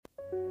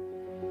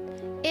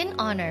In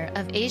honor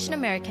of Asian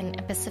American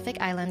and Pacific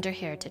Islander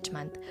Heritage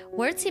Month,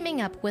 we're teaming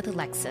up with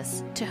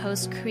Lexus to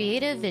host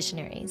Creative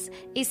Visionaries,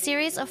 a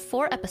series of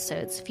 4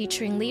 episodes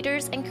featuring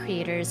leaders and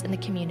creators in the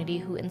community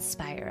who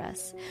inspire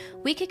us.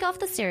 We kick off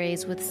the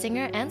series with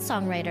singer and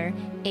songwriter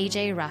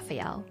AJ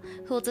Raphael,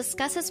 who will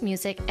discuss his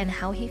music and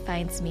how he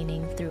finds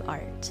meaning through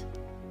art.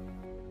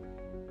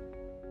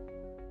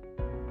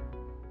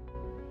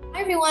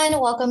 Hi everyone,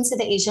 welcome to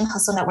the Asian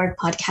Hustle Network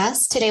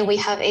podcast. Today we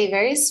have a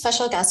very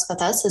special guest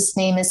with us. His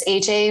name is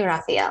AJ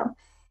Raphael.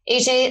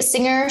 AJ,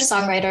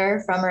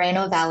 singer-songwriter from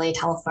Moreno Valley,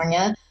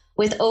 California,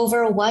 with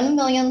over 1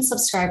 million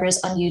subscribers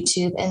on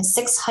YouTube and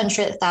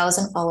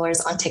 600,000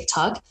 followers on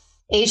TikTok.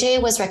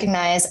 AJ was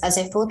recognized as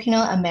a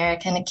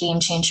Filipino-American game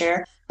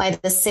changer by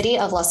the city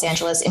of Los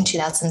Angeles in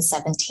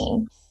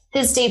 2017.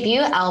 His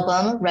debut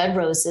album, Red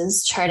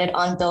Roses, charted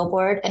on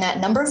Billboard and at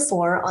number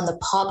 4 on the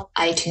pop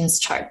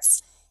iTunes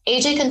charts.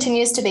 AJ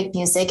continues to make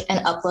music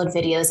and upload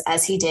videos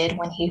as he did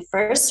when he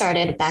first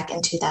started back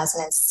in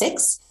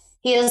 2006.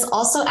 He is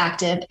also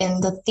active in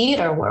the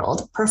theater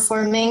world,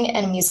 performing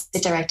and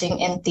music directing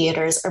in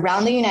theaters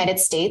around the United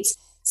States,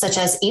 such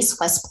as East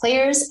West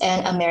Players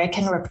and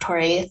American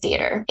Repertory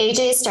Theater.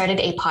 AJ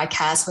started a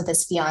podcast with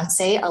his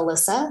fiancée,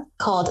 Alyssa,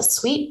 called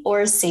Sweet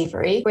or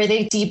Savory, where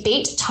they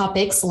debate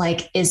topics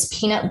like, is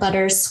peanut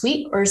butter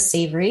sweet or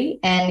savory?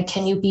 And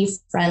can you be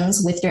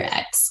friends with your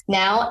ex?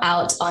 Now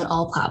out on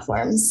all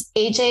platforms.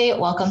 AJ,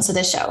 welcome to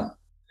the show.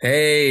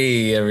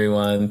 Hey,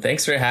 everyone.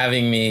 Thanks for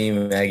having me,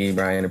 Maggie,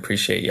 Brian.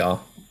 Appreciate y'all.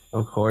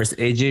 Of course.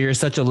 AJ, you're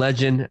such a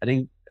legend.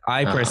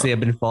 I personally have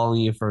been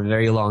following you for a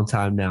very long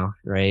time now,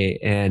 right?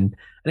 And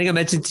I think I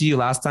mentioned to you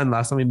last time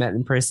we met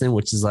in person,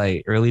 which is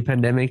like early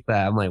pandemic,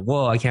 that I'm like,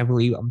 whoa, I can't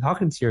believe I'm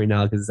talking to you right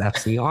now because it's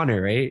absolutely an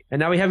honor, right? And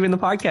now we have you in the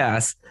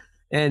podcast.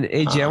 And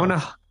AJ, I want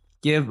to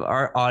give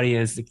our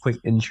audience a quick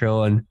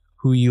intro on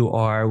who you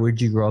are, where'd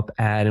you grow up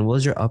at, and what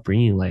was your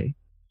upbringing like?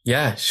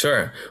 Yeah,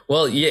 sure.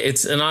 Well, yeah,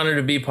 it's an honor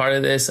to be part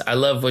of this. I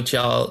love what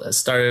y'all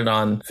started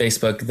on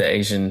Facebook, the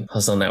Asian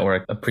Hustle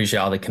Network. Appreciate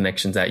all the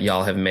connections that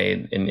y'all have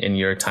made in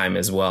your time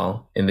as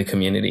well in the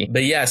community.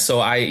 But yeah, so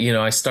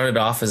I started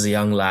off as a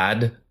young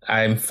lad.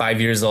 I'm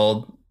 5 years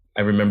old.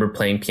 I remember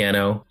playing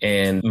piano,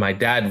 and my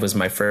dad was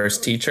my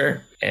first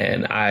teacher,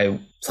 and I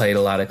played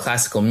a lot of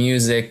classical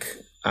music.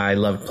 I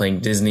loved playing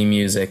Disney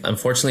music.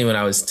 Unfortunately, when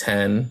I was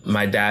 10,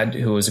 my dad,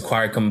 who was a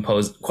choir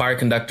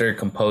conductor,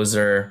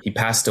 composer, he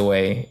passed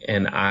away.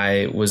 And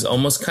I was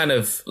almost kind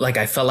of like,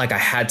 I felt like I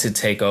had to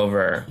take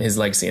over his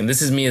legacy. And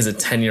this is me as a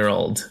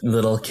 10-year-old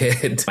little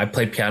kid. I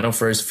played piano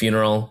for his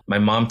funeral. My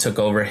mom took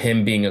over,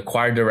 him being a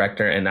choir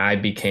director, and I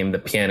became the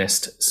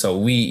pianist. So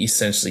we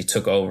essentially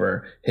took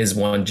over. His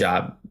one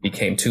job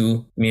became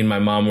 2. Me and my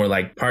mom were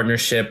like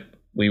partnership.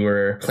 We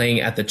were playing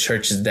at the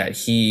churches that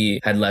he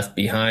had left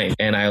behind.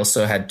 And I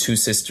also had 2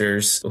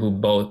 sisters who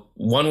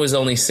one was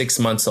only 6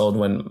 months old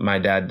when my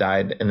dad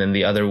died. And then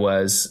the other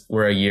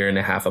we're a year and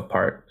a half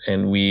apart.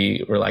 And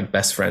we were like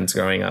best friends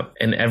growing up.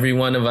 And every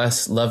one of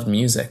us loved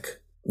music,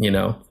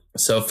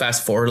 So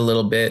fast forward a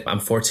little bit,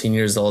 I'm 14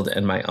 years old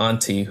and my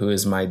auntie, who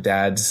is my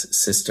dad's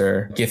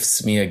sister,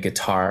 gifts me a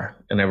guitar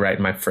and I write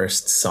my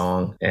first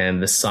song.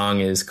 And the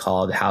song is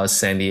called How's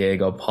San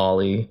Diego,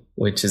 Polly,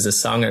 which is a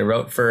song I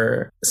wrote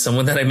for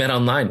someone that I met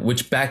online,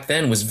 which back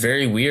then was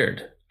very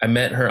weird. I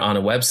met her on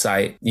a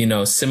website,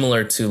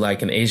 similar to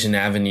like an Asian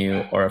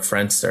Avenue or a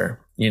Friendster.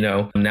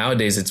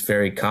 Nowadays it's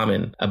very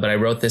common, but I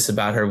wrote this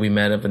about her. We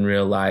met up in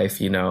real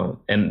life,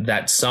 and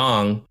that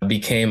song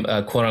became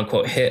a quote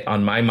unquote hit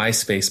on my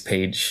MySpace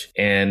page.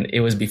 And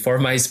it was before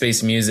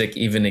MySpace Music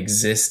even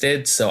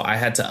existed. So I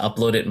had to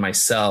upload it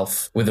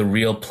myself with a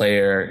real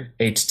player,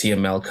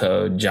 HTML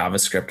code,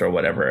 JavaScript, or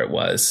whatever it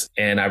was.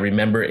 And I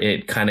remember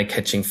it kind of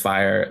catching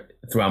fire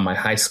throughout my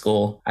high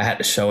school. I had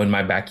a show in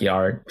my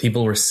backyard.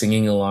 People were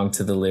singing along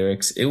to the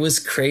lyrics. It was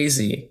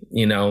crazy,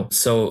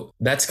 So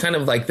that's kind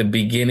of like the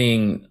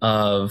beginning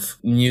of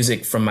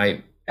music from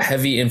my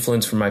heavy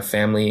influence from my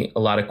family, a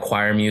lot of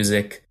choir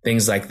music,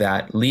 things like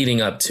that, leading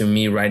up to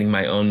me writing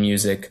my own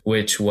music,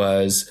 which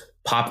was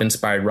pop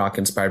inspired, rock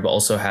inspired, but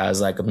also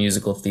has like a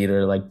musical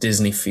theater, like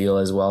Disney feel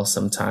as well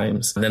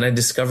sometimes. And then I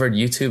discovered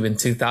YouTube in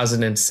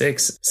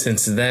 2006.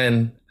 Since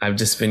then, I've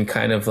just been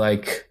kind of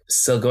like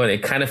still going.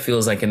 It kind of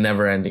feels like a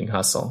never ending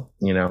hustle,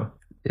 Yeah.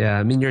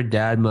 I mean, your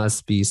dad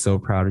must be so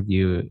proud of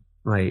you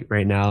like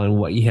right now and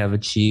what you have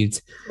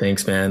achieved.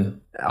 Thanks,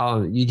 man.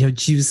 You have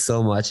achieved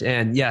so much.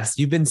 And yes,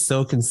 you've been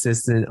so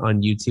consistent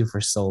on YouTube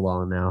for so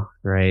long now,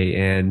 right?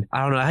 And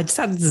I don't know, I just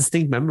have this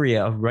distinct memory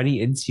of running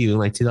into you in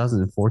like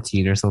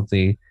 2014 or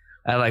something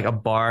at like a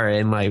bar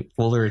in like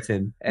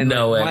Fullerton. And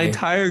no way. My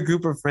entire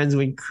group of friends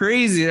went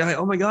crazy. They're like,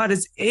 oh my God,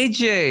 it's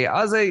AJ.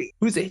 I was like,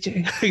 who's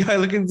AJ? I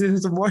look into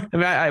some more.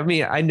 I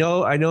mean, I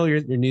know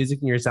your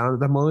music and your sound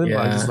at that moment, yeah.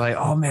 But I'm just like,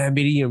 oh man,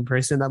 meeting you in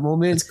person at that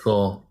moment. It's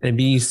cool. And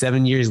being you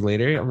 7 years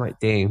later, I'm like,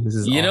 dang, this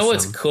is awesome. You know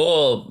what's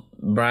cool,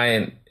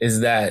 Brian,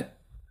 is that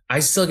I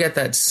still get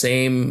that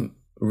same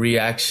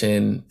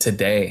reaction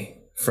today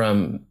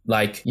from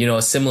like,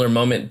 a similar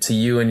moment to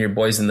you and your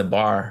boys in the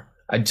bar.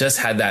 I just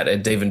had that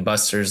at Dave and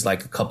Buster's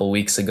like a couple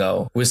weeks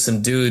ago with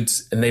some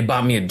dudes, and they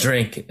bought me a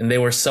drink and they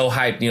were so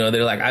hyped. You know,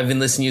 they're like, I've been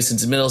listening to you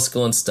since middle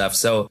school and stuff.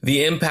 So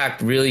the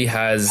impact really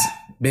has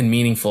been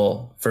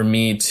meaningful for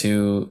me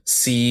to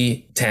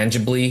see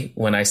tangibly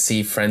when I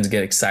see friends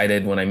get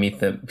excited, when I meet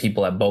the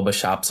people at boba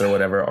shops or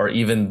whatever, or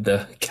even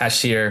the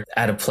cashier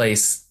at a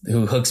place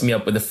who hooks me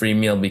up with a free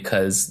meal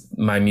because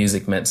my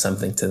music meant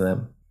something to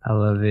them. I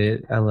love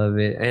it. I love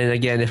it. And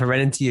again, if I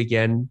run into you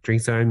again,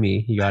 drinks are on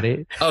me. You got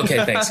it?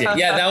 Okay, thanks.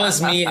 Yeah, that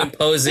was me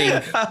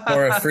imposing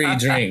for a free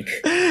drink.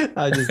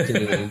 I'm just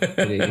kidding.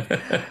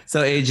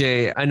 So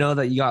AJ, I know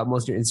that you got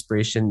most of your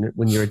inspiration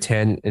when you were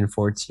 10 and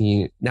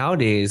 14.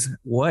 Nowadays,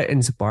 what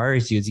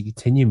inspires you to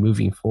continue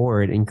moving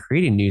forward and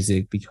creating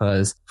music?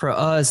 Because for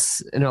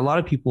us and a lot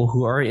of people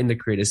who are in the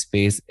creative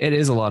space, it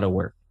is a lot of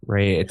work.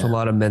 Right. It's a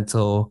lot of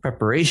mental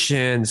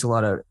preparation. It's a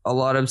lot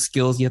of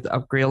skills you have to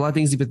upgrade, a lot of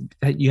things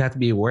you have to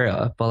be aware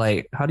of. But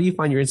like, how do you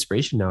find your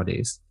inspiration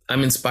nowadays?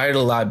 I'm inspired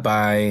a lot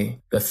by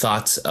the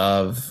thoughts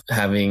of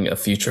having a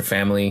future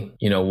family,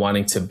 you know,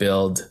 wanting to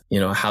build,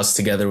 you know, a house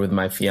together with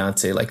my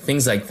fiance, like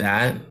things like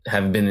that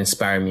have been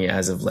inspiring me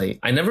as of late.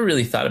 I never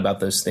really thought about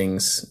those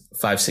things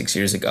 5-6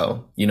 years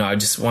ago. You know, I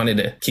just wanted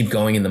to keep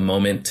going in the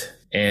moment.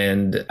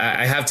 And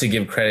I have to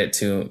give credit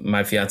to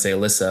my fiance,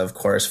 Alyssa, of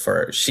course,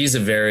 she's a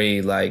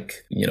very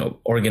like, you know,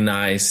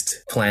 organized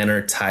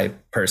planner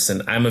type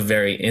person. I'm a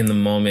very in the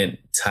moment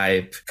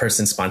type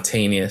person,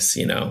 spontaneous,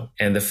 you know,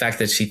 and the fact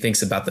that she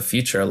thinks about the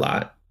future a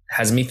lot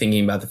has me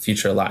thinking about the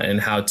future a lot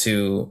and how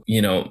to, you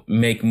know,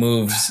 make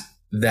moves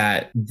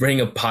that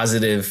bring a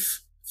positive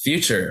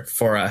future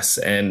for us.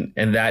 And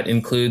that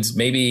includes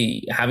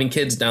maybe having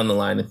kids down the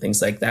line and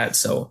things like that.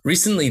 So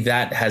recently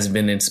that has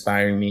been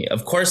inspiring me.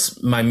 Of course,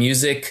 my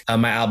music,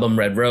 my album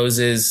Red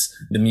Roses,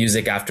 the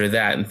music after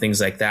that and things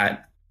like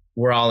that,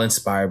 we're all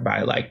inspired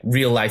by like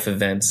real life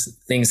events,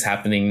 things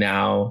happening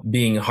now,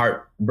 being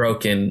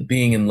heartbroken,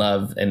 being in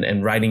love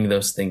and writing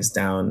those things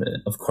down.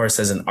 Of course,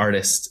 as an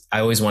artist,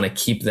 I always want to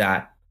keep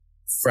that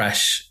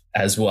fresh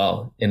as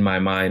well in my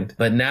mind.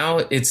 But now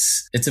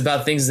it's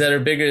about things that are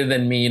bigger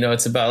than me. You know,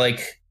 it's about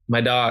like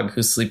my dog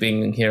who's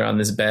sleeping here on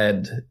this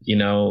bed, you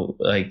know,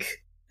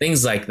 like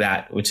things like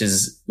that, which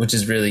is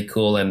really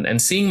cool.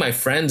 And seeing my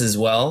friends as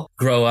well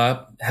grow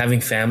up, having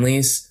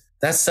families,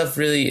 that stuff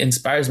really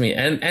inspires me.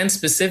 And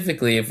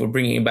specifically, if we're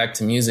bringing it back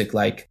to music,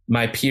 like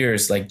my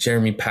peers, like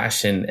Jeremy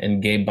Passion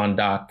and Gabe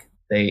Bondoc,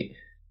 they,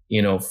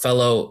 you know,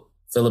 fellow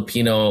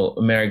Filipino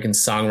American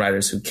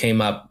songwriters who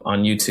came up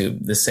on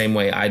YouTube the same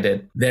way I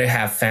did. They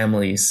have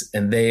families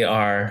and they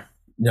are,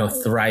 you know,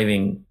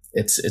 thriving.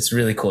 It's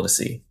really cool to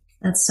see.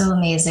 That's so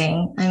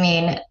amazing. I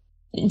mean,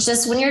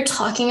 just when you're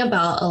talking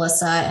about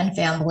Alyssa and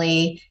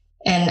family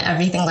and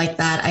everything like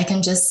that, I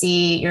can just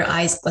see your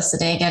eyes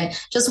glistening, and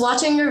just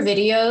watching your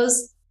videos,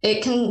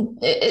 it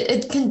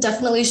can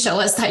definitely show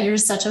us that you're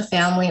such a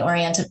family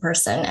oriented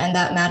person, and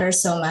that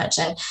matters so much.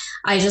 And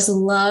I just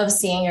love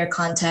seeing your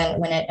content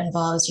when it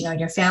involves, you know,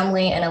 your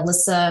family and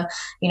Alyssa.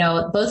 You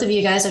know, both of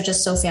you guys are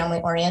just so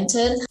family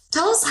oriented.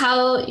 Tell us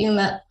how you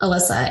met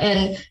Alyssa,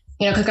 and,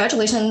 you know,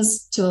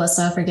 congratulations to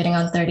Alyssa for getting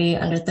on 30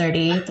 Under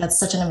 30. That's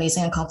such an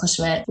amazing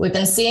accomplishment. We've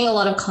been seeing a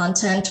lot of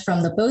content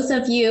from the both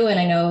of you. And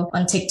I know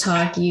on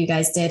TikTok, you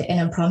guys did an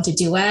impromptu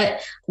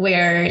duet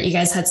where you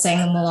guys had sang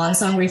the Mulan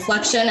song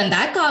Reflection, and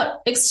that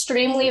got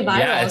extremely viral.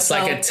 Yeah, it's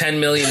like at 10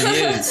 million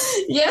views.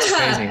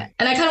 Yeah.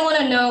 And I kind of want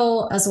to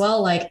know as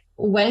well, like,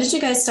 when did you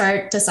guys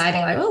start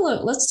deciding like, oh,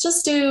 look, let's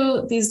just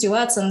do these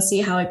duets and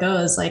see how it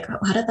goes? Like,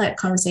 how did that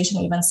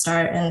conversation even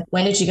start? And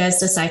when did you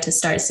guys decide to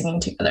start singing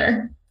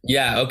together?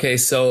 Yeah. Okay.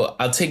 So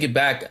I'll take it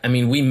back. I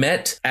mean, we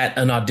met at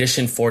an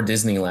audition for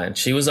Disneyland.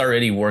 She was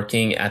already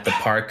working at the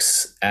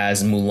parks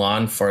as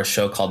Mulan for a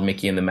show called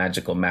Mickey and the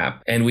Magical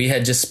Map. And we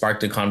had just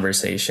sparked a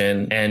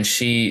conversation, and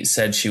she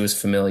said she was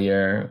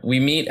familiar. We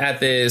meet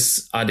at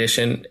this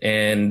audition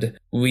and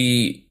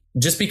we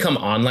just become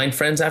online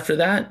friends after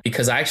that,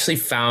 because I actually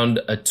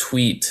found a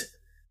tweet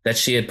that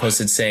she had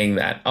posted saying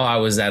that, oh, I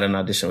was at an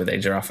audition with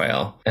AJ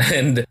Raphael.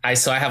 And I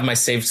have my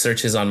saved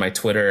searches on my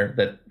Twitter,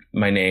 that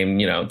my name,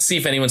 you know, see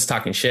if anyone's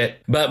talking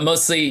shit, but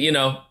mostly, you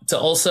know, to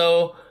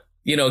also,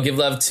 you know, give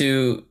love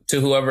to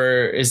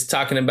whoever is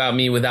talking about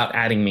me without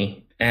adding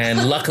me.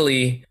 And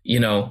luckily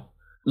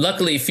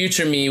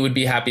future me would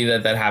be happy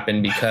that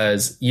happened,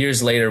 because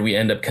years later we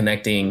end up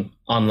connecting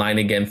online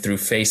again through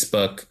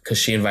Facebook, because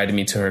she invited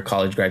me to her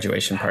college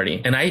graduation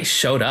party and I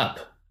showed up.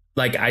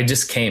 Like, I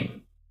just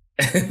came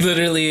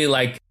literally,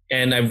 like,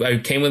 and I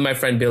came with my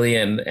friend Billy,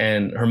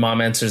 and her mom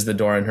answers the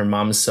door, and her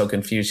mom is so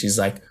confused. She's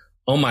like,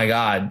 oh my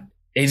God,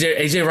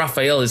 AJ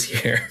Raphael is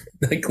here.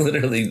 Like,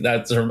 literally,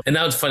 that's her. And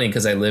now it's funny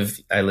because I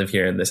live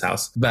here in this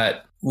house,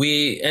 but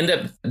we end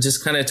up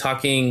just kind of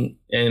talking,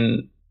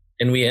 and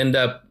we end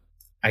up,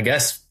 I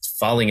guess,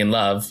 falling in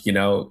love, you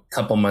know, a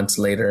couple months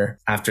later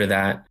after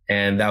that.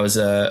 And that was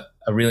a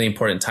really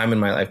important time in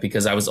my life,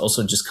 because I was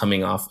also just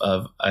coming off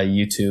of a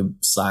YouTube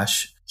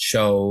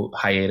 /show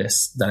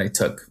hiatus that I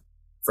took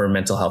for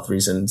mental health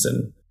reasons.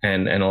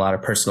 and a lot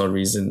of personal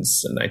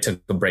reasons. And I took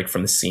a break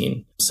from the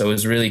scene. So it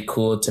was really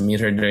cool to meet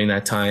her during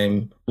that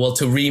time. Well,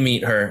 to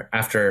re-meet her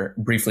after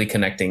briefly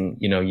connecting,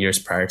 years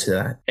prior to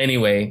that.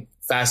 Anyway,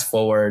 fast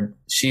forward,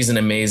 she's an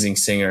amazing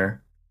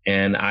singer.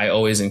 And I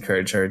always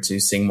encourage her to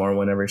sing more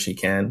whenever she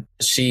can.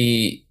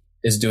 She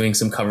is doing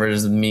some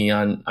covers with me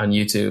on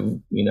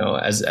YouTube,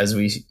 as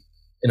we,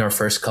 in our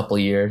first couple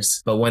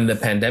years. But when the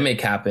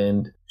pandemic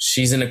happened,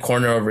 she's in a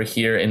corner over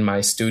here in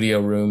my studio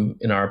room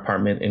in our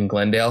apartment in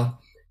Glendale.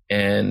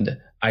 And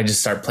I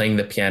just start playing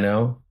the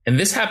piano. And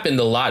this happened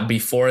a lot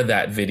before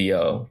that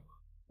video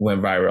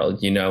went viral,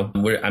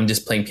 I'm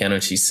just playing piano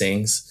and she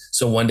sings.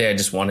 So one day I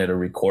just wanted to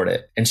record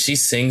it. And she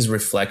sings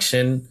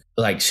Reflection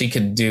like she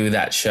could do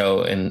that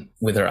show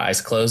with her eyes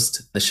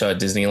closed, the show at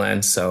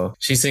Disneyland. So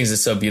she sings it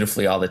so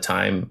beautifully all the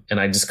time. And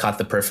I just caught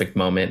the perfect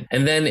moment.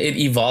 And then it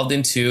evolved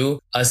into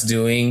us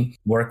doing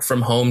work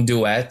from home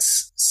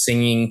duets,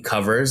 singing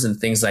covers and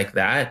things like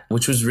that,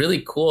 which was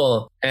really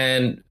cool.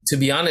 And to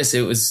be honest,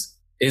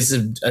 it's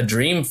a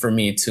dream for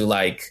me to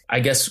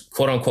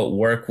quote unquote,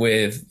 work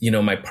with,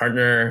 my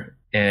partner.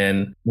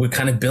 And we're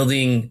kind of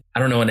building,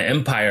 an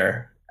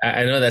empire.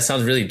 I know that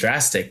sounds really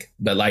drastic,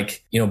 but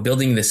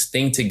building this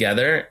thing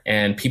together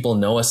and people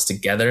know us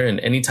together. And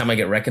anytime I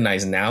get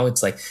recognized now,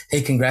 it's like,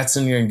 hey, congrats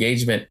on your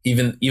engagement.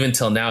 Even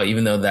till now,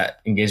 even though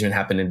that engagement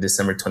happened in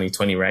December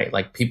 2020, right?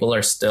 Like people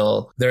are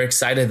they're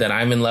excited that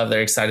I'm in love.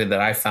 They're excited that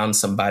I found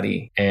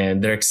somebody,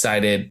 and they're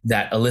excited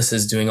that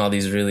Alyssa's doing all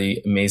these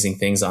really amazing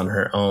things on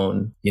her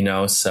own,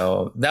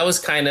 So that was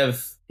kind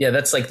of,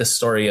 that's like the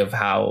story of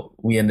how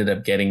we ended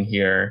up getting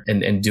here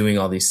and doing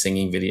all these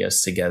singing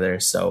videos together.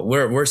 So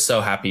we're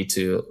so happy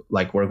to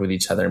work with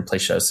each other and play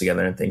shows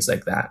together and things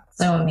like that.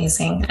 So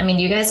amazing. I mean,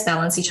 you guys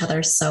balance each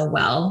other so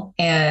well.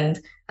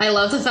 And I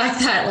love the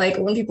fact that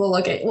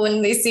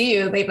when they see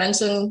you, they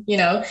mention,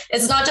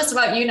 it's not just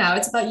about you now,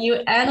 it's about you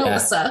and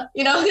Alyssa,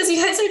 because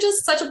you guys are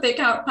just such a big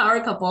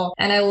power couple.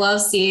 And I love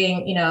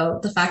seeing,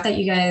 the fact that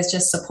you guys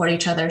just support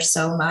each other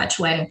so much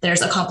when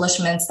there's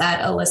accomplishments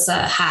that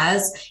Alyssa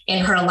has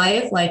in her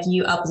life,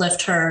 you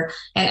uplift her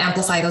and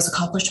amplify those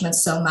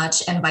accomplishments so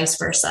much and vice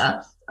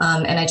versa.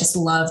 And I just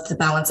love the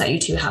balance that you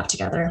two have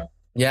together.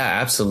 Yeah,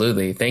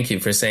 absolutely. Thank you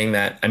for saying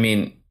that. I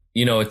mean,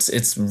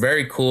 it's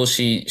very cool.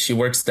 She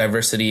works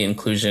diversity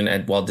inclusion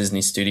at Walt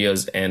Disney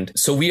Studios. And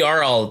so we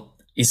are all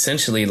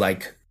essentially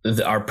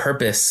our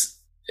purpose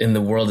in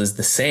the world is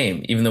the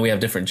same, even though we have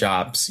different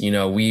jobs.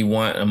 We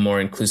want a more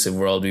inclusive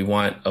world. We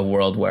want a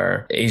world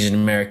where Asian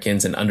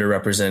Americans and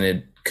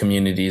underrepresented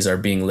communities are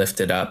being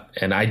lifted up.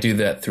 And I do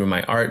that through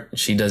my art.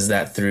 She does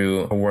that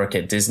through her work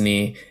at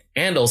Disney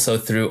and also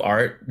through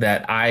art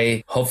that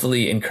I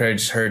hopefully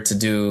encourage her to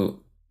do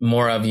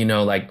more of, the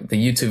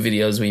YouTube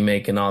videos we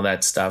make and all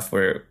that stuff.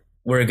 We're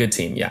a good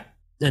team. Yeah.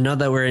 I know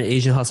that we're an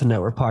Asian Hustle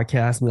Network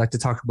podcast. We like to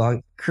talk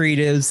about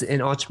creatives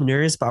and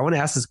entrepreneurs, but I want to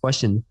ask this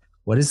question.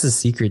 What is the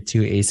secret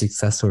to a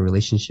successful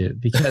relationship?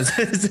 Because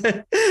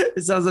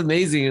it sounds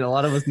amazing and a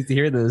lot of us need to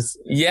hear this.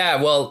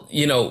 Yeah, well,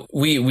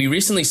 we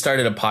recently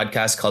started a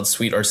podcast called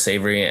Sweet or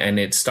Savory, and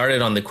it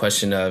started on the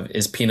question of,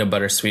 is peanut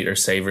butter sweet or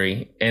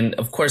savory? And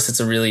of course, it's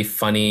a really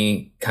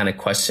funny kind of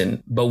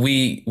question, but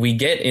we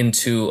get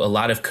into a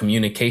lot of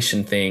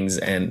communication things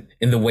and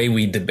in the way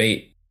we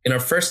debate. In our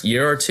first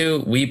year or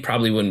two, we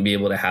probably wouldn't be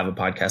able to have a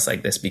podcast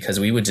like this because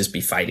we would just be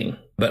fighting.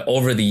 But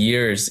over the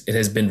years, it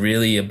has been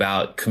really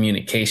about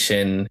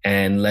communication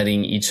and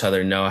letting each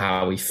other know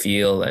how we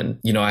feel. And,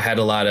 I had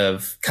a lot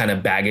of kind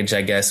of baggage,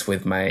 I guess,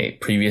 with my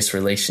previous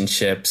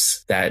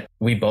relationships that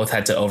we both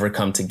had to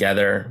overcome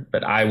together.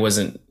 But I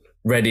wasn't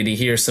ready to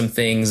hear some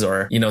things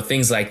or,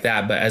 things like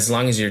that. But as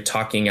long as you're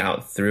talking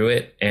out through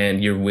it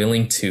and you're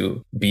willing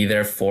to be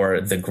there for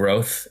the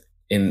growth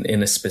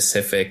in a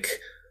specific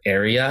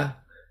area,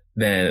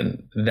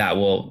 then that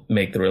will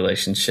make the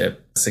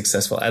relationship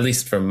successful, at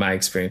least from my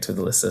experience with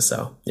Alyssa.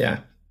 So, yeah.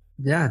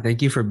 Yeah.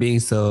 Thank you for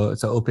being so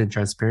open and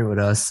transparent with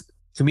us.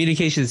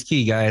 Communication is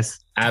key, guys.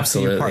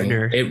 Absolutely. Talk to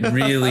your partner. It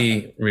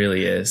really,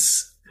 really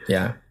is.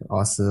 Yeah.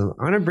 Awesome.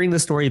 I want to bring the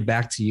story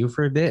back to you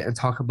for a bit and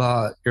talk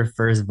about your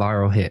first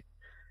viral hit.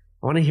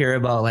 I want to hear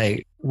about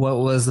what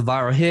was the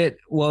viral hit?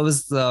 What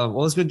was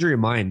going through your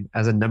mind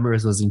as the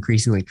numbers was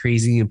increasing like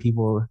crazy and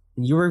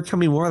you were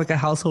becoming more like a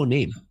household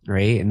name,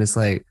 right? And it's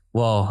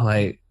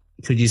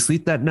could you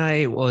sleep that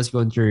night? What was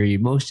going through your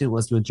emotion?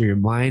 What's going through your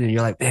mind? And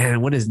you're like,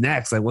 man, what is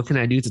next? What can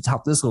I do to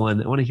top this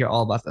one? I want to hear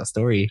all about that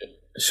story.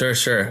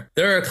 Sure.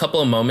 There are a couple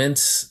of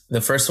moments.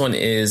 The first one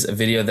is a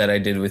video that I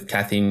did with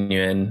Kathy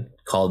Nguyen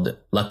called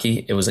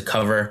Lucky. It was a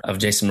cover of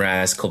Jason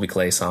Mraz, Colby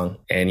Calais song.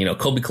 And,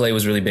 Colby Calais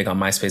was really big on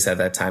MySpace at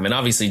that time. And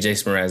obviously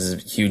Jason Mraz is a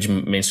huge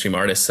mainstream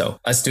artist. So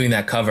us doing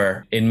that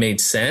cover, it made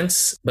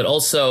sense. But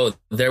also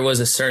there was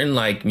a certain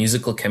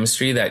musical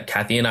chemistry that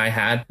Kathy and I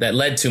had that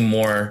led to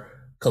more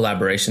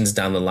collaborations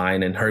down the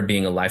line, and her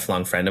being a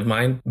lifelong friend of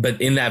mine. But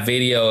in that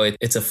video,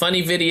 it's a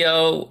funny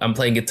video. I'm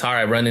playing guitar.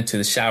 I run into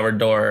the shower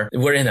door.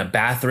 We're in a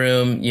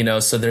bathroom,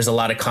 so there's a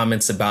lot of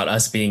comments about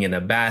us being in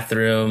a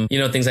bathroom,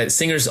 things like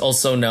singers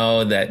also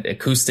know that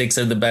acoustics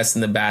are the best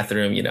in the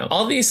bathroom,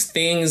 all these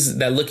things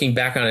that looking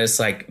back on it, it's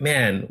like,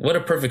 man, what a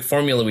perfect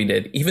formula we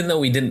did. Even though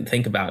we didn't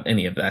think about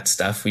any of that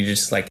stuff,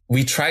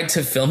 we tried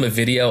to film a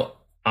video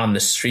on the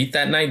street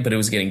that night, but it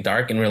was getting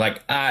dark, and we're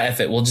like, F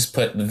it, we'll just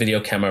put the video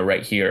camera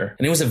right here.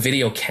 And it was a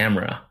video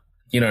camera.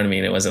 You know what I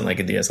mean? It wasn't like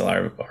a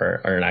DSLR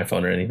or an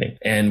iPhone or anything.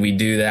 And we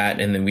do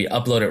that, and then we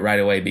upload it right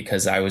away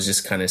because I was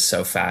just kind of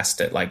so fast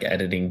at like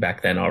editing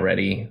back then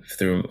already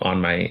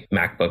on my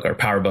MacBook or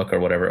PowerBook or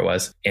whatever it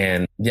was.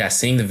 And yeah,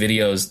 seeing the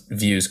videos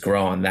views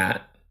grow on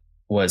that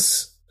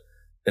was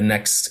the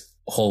next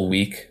whole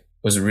week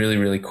was really,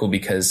 really cool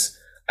because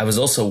I was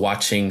also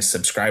watching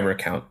subscriber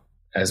count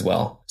as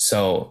well.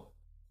 So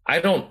I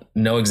don't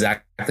know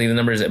exactly the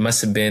numbers. It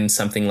must have been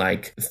something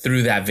like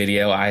through that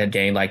video, I had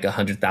gained like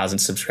 100,000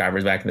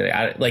 subscribers back in the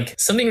day. Like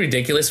something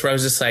ridiculous where I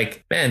was just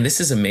like, man,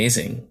 this is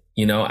amazing.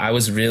 I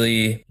was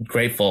really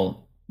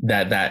grateful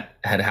that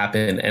had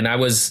happened. And I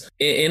was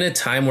in a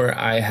time where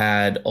I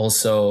had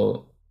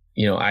also,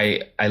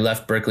 I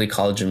left Berklee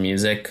College of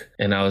Music,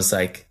 and I was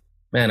like,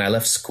 man, I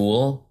left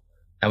school.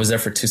 I was there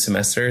for 2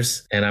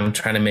 semesters, and I'm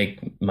trying to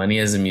make money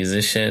as a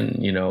musician.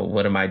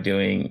 What am I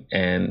doing?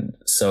 And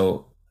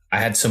so I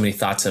had so many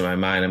thoughts in my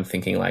mind. I'm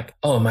thinking like,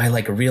 oh, am I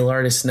like a real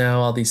artist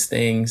now? All these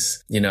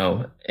things,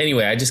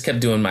 Anyway, I just kept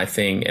doing my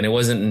thing. And it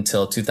wasn't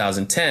until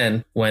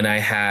 2010 when I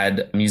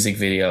had a music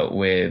video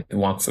with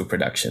Wong Fu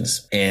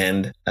Productions.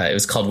 And it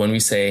was called When We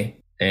Say.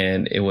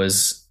 And it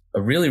was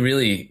a really,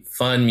 really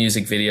fun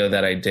music video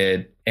that I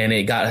did. And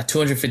it got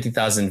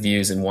 250,000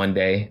 views in one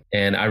day.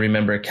 And I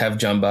remember Kev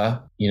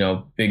Jumba,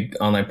 big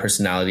online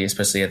personality,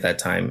 especially at that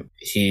time.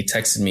 He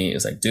texted me. He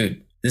was like,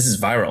 dude, this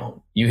is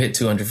viral. You hit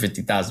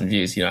 250,000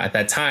 views, at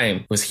that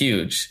time was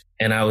huge.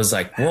 And I was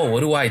like, whoa, what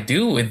do I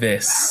do with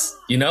this?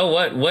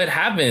 What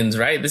happens,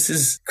 right? This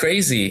is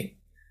crazy.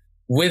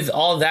 With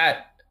all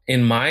that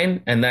in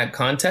mind and that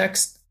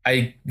context,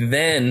 I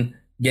then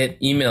get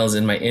emails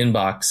in my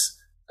inbox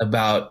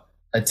about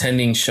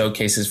attending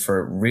showcases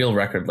for real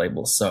record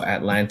labels. So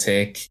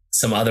Atlantic,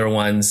 some other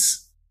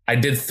ones. I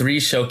did 3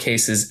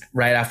 showcases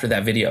right after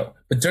that video.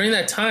 But during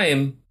that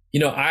time,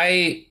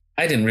 I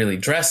didn't really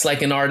dress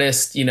like an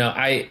artist.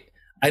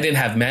 I didn't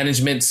have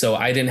management, so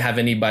I didn't have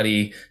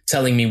anybody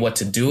telling me what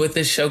to do with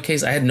this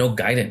showcase. I had no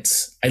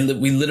guidance.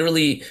 We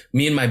literally,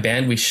 me and my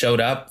band, we showed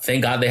up.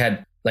 Thank God they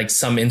had like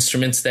some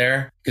instruments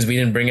there because we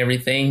didn't bring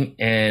everything,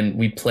 and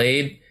we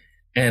played.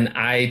 And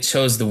I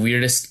chose the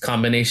weirdest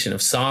combination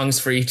of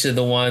songs for each of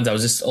the ones.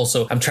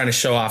 I'm trying to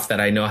show off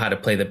that I know how to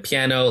play the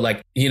piano.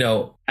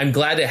 I'm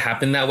glad it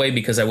happened that way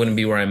because I wouldn't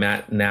be where I'm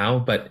at now.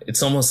 But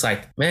it's almost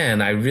like,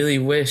 man, I really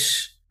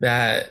wish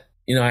that,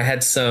 I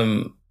had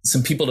some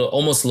people to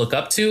almost look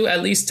up to,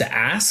 at least to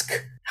ask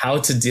how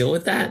to deal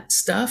with that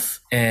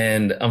stuff.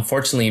 And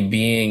unfortunately,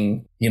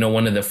 being,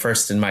 one of the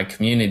first in my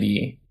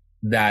community,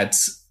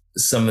 that's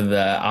some of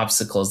the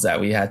obstacles that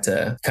we had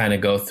to kind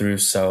of go through.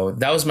 So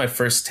that was my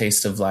first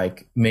taste of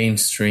like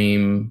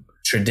mainstream,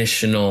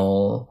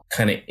 traditional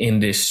kind of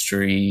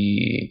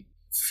industry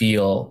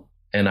feel.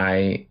 And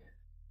I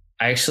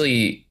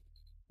actually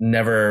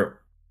never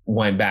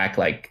went back.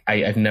 Like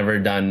I've never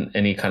done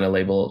any kind of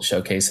label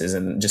showcases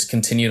and just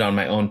continued on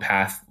my own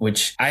path,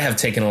 which I have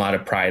taken a lot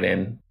of pride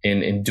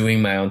in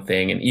doing my own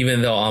thing. And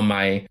even though all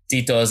my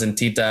titos and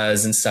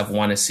titas and stuff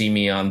want to see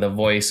me on The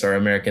Voice or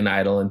American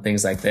Idol and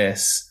things like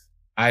this,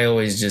 I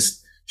always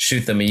just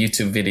shoot them a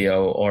YouTube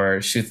video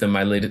or shoot them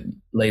my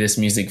latest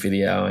music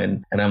video.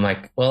 And I'm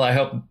like, well, I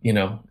hope,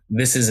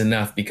 this is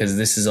enough because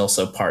this is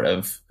also part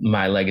of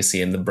my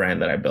legacy and the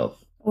brand that I built.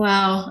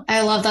 Wow.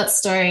 I love that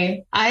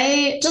story.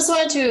 I just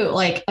wanted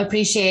to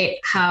appreciate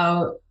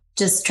how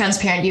just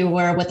transparent you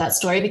were with that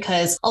story,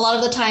 because a lot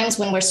of the times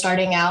when we're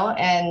starting out,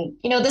 and,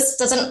 this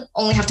doesn't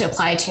only have to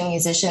apply to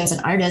musicians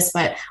and artists,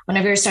 but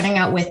whenever you're starting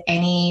out with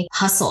any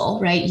hustle,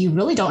 right, you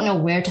really don't know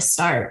where to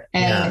start.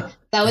 And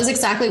that was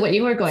exactly what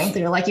you were going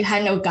through. Like you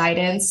had no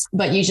guidance,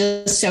 but you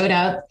just showed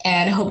up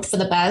and hoped for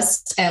the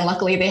best. And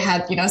luckily they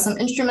had, some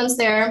instruments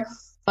there,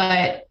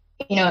 but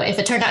if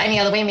it turned out any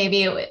other way, maybe,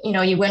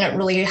 you wouldn't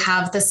really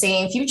have the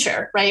same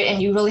future, right?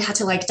 And you really had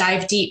to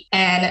dive deep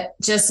and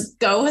just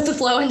go with the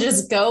flow and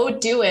just go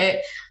do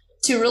it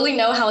to really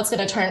know how it's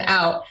going to turn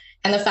out.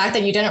 And the fact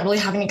that you didn't really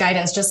have any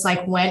guidance, just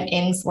went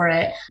in for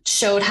it,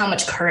 showed how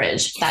much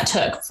courage that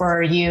took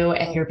for you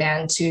and your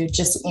band to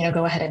just,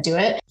 go ahead and do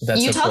it.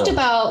 You talked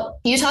about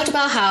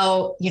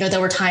how, there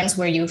were times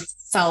where you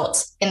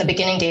felt in the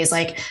beginning days,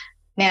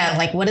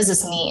 man, what does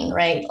this mean?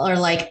 Right. Or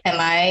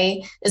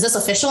is this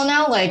official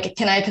now?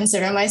 Can I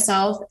consider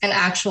myself an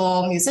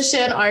actual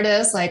musician,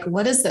 artist?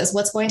 What is this?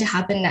 What's going to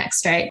happen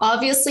next? Right.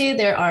 Obviously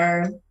there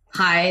are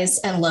highs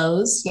and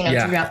lows,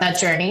 throughout that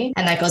journey.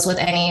 And that goes with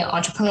any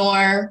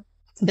entrepreneur,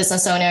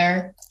 business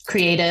owner,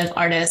 creative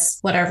artist,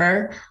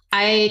 whatever.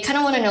 I kind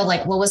of want to know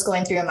what was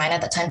going through your mind at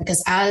that time,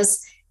 because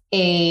as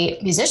a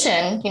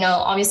musician,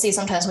 obviously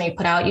sometimes when you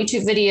put out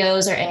YouTube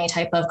videos or any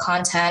type of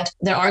content,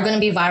 there are going to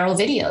be viral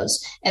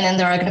videos. And then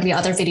there are going to be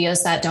other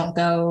videos that don't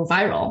go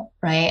viral.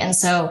 Right. And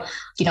so,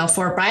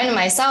 for Brian and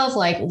myself,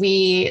 like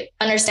we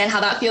understand how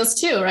that feels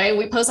too, right?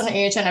 We post on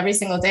AHN every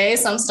single day.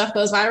 Some stuff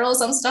goes viral,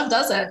 some stuff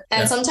doesn't.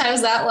 And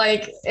sometimes that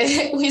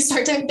we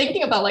start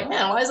thinking about like,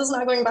 man, why is this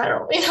not going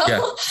viral? Yeah.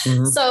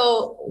 Mm-hmm.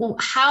 So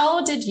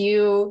how did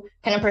you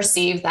kind of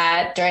perceive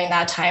that during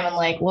that time, and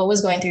like what was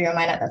going through your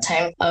mind at that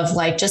time of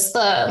like just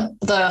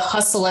the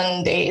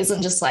hustling days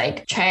and just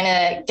like trying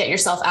to get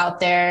yourself out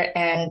there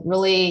and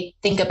really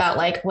think about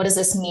like, what does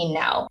this mean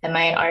now? Am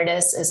I an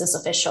artist? Is this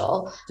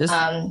official? Just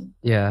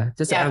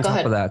on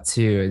top of that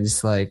too, and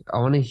just like I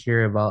want to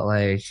hear about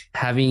like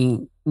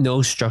having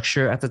no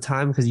structure at the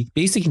time, because you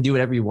basically can do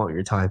whatever you want with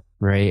your time,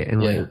 right?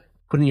 And like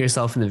putting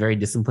yourself in a very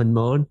disciplined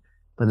mode,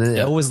 but then it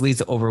always leads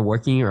to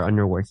overworking or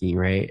underworking,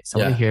 right? So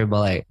I want to hear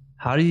about like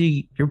how do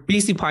you're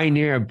basically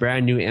pioneering a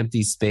brand new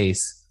empty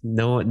space.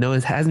 No,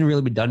 it hasn't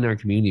really been done in our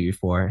community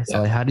before.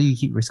 So like, how do you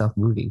keep yourself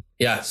moving?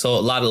 Yeah. So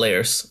a lot of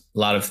layers, a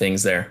lot of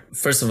things there.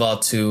 First of all,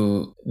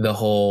 to the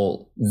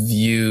whole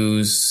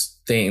views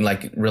thing,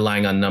 like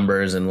relying on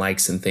numbers and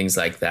likes and things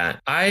like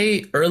that.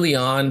 I early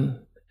on,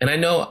 and I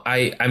know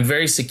I'm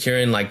very secure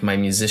in like my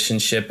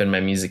musicianship and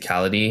my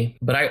musicality,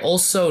 but I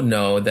also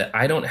know that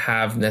I don't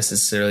have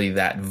necessarily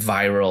that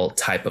viral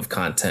type of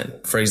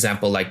content. For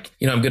example, like,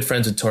 I'm good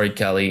friends with Tori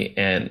Kelly,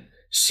 and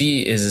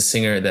she is a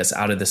singer that's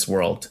out of this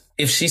world.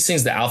 If she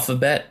sings the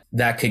alphabet,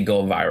 that could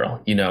go viral.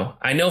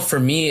 I know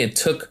for me, it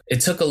took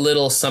a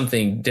little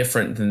something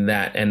different than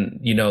that. And,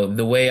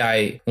 the way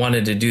I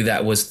wanted to do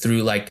that was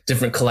through like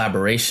different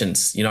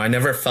collaborations. I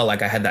never felt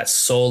like I had that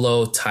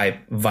solo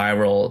type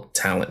viral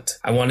talent.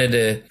 I wanted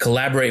to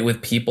collaborate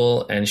with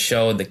people and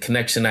show the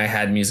connection I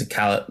had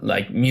musically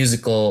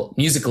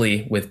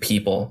with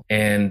people.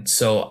 And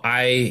so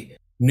I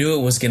knew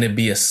it was going to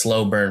be a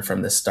slow burn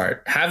from the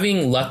start.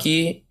 Having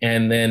Lucky,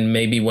 and then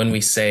maybe When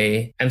We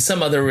Say, and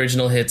some other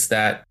original hits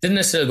that didn't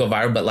necessarily go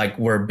viral, but like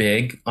were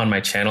big on my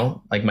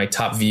channel, like my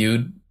top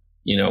viewed,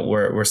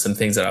 were some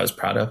things that I was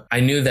proud of. I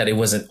knew that it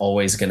wasn't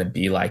always going to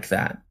be like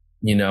that,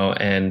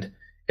 and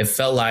it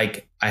felt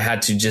like I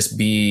had to just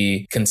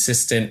be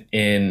consistent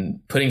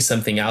in putting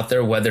something out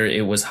there, whether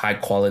it was high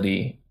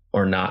quality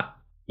or not.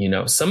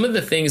 Some of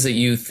the things that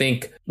you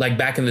think, like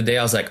back in the day,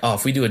 I was like, oh,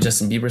 if we do a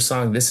Justin Bieber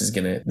song, this is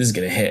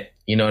gonna hit.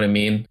 You know what I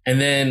mean?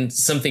 And then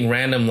something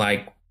random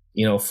like,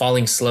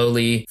 Falling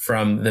Slowly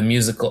from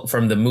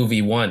the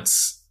movie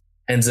Once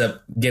ends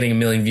up getting 1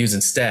 million views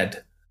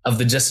instead of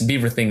the Justin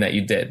Bieber thing that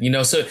you did.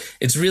 So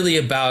it's really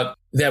about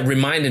that.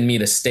 Reminded me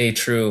to stay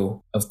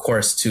true, of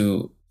course,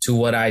 to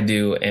what I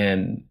do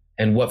and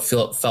what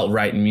felt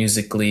right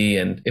musically.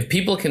 And if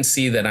people can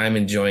see that I'm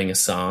enjoying a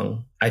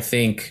song, I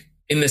think,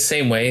 in the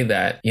same way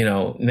that,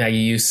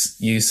 Maggie,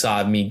 you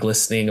saw me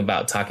glistening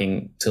about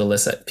talking to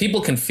Alyssa,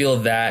 people can feel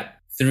that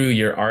through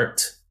your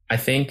art, I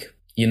think,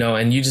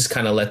 and you just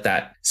kind of let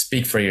that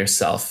speak for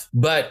yourself.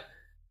 But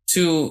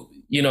to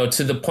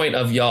the point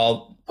of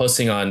y'all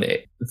posting on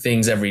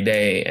things every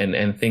day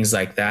and things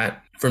like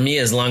that, for me,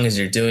 as long as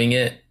you're doing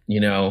it,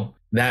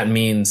 that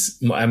means,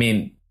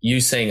 you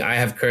saying I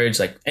have courage,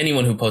 like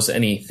anyone who posts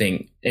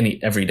anything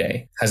every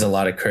day has a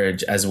lot of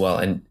courage as well.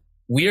 And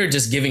we are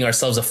just giving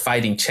ourselves a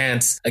fighting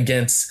chance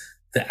against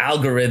the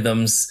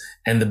algorithms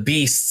and the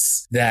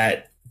beasts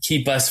that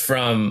keep us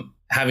from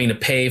having to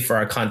pay for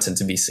our content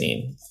to be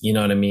seen. You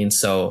know what I mean?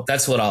 So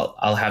that's what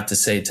I'll have to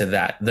say to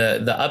that.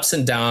 The ups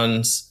and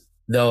downs,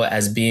 though,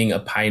 as being a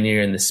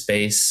pioneer in the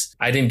space,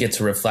 I didn't get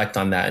to reflect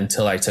on that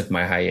until I took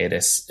my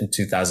hiatus in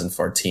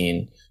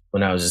 2014,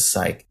 when I was just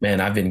like,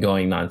 man, I've been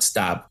going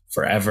nonstop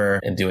forever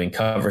and doing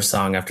cover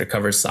song after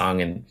cover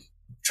song and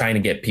trying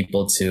to get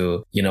people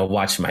to,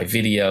 watch my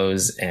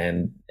videos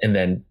and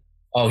then,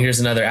 oh, here's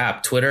another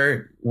app,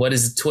 Twitter. What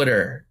is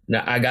Twitter?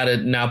 Now I got to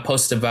now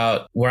post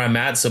about where I'm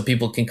at so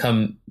people can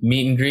come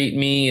meet and greet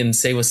me and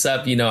say, what's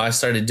up? I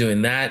started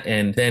doing that.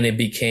 And then it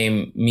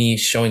became me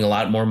showing a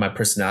lot more of my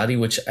personality,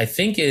 which I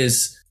think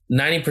is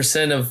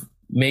 90% of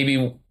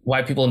maybe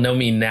why people know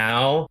me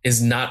now,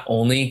 is not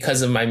only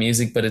because of my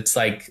music, but it's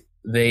like,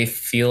 they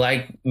feel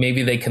like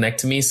maybe they connect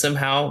to me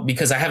somehow,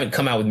 because I haven't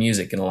come out with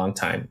music in a long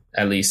time,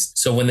 at least.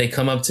 So when they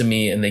come up to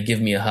me and they give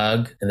me a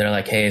hug and they're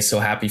like, hey, so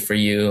happy for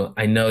you,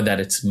 I know that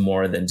it's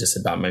more than just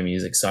about my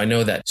music. So I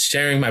know that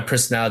sharing my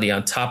personality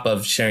on top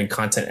of sharing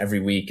content every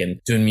week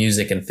and doing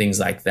music and things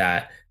like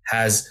that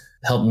has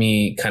helped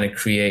me kind of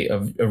create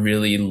a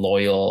really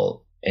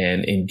loyal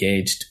and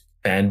engaged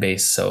fan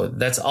base. So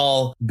that's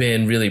all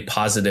been really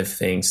positive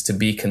things, to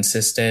be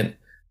consistent,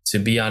 to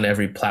be on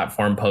every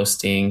platform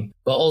posting,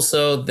 but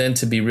also then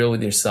to be real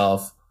with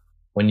yourself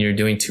when you're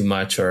doing too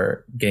much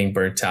or getting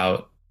burnt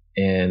out.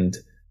 And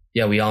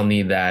yeah, we all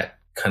need that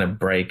kind of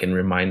break and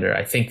reminder.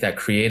 I think that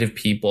creative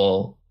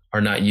people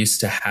are not used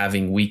to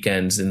having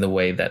weekends in the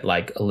way that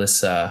like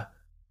Alyssa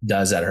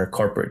does at her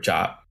corporate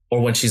job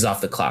or when she's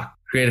off the clock.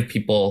 Creative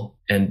people,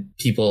 and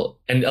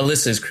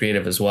Alyssa is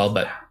creative as well,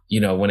 but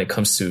when it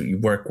comes to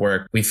work,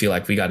 we feel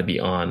like we got to be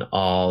on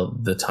all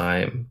the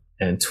time.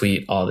 and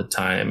tweet all the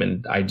time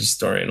and IG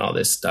story and all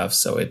this stuff.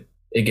 So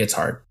it gets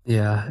hard.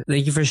 Yeah.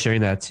 Thank you for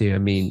sharing that too. I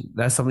mean,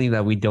 that's something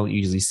that we don't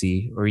usually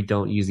see or we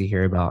don't usually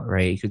hear about,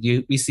 right?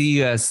 Because we see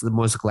you as the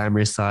most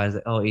glamorous side,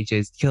 like, oh, AJ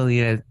is killing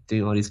it,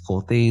 doing all these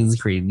cool things,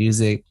 creating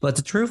music. But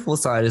the truthful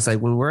side is like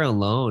when we're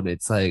alone,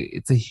 it's like,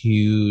 it's a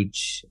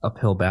huge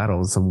uphill battle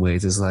in some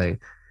ways. It's like,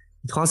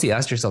 you constantly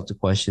ask yourself the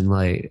question,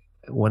 like,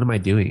 what am I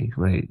doing?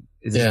 Like,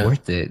 is this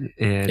worth it?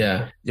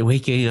 And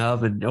waking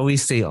up and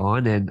always stay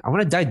on. And I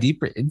want to dive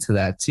deeper into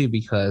that too,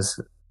 because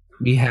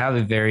we have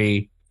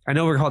I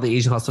know we're called the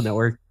Asian Hustle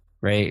Network,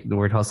 right? The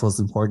word hustle is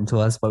important to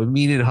us, but we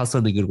mean it hustle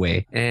in a good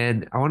way.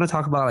 And I want to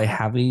talk about like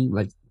having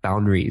like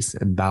boundaries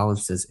and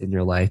balances in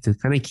your life to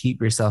kind of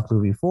keep yourself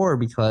moving forward,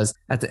 because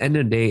at the end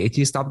of the day, if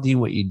you stop doing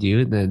what you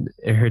do, then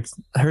it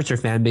hurts your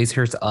fan base,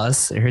 hurts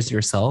us, it hurts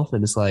yourself.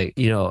 And it's like,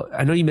 you know,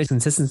 I know you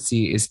mentioned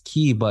consistency is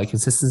key, but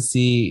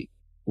consistency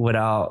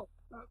without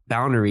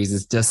boundaries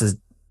is just as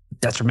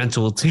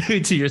detrimental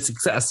to your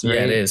success, right?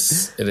 Yeah, it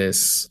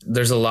is.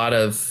 There's a lot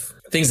of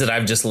things that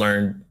I've just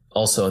learned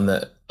also in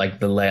the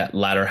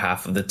latter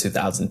half of the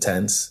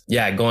 2010s.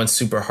 Yeah, going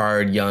super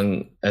hard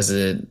young as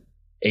a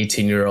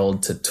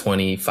 18-year-old to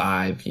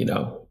 25, you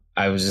know,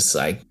 I was just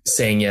like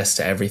saying yes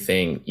to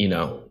everything, you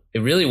know. It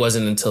really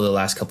wasn't until the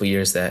last couple of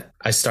years that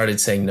I started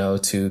saying no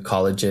to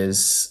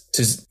colleges.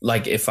 To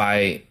like, if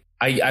I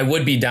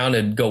would be down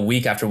to go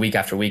week after week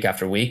after week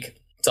after week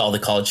to all the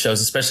college shows,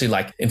 especially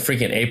like in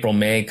freaking April,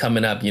 May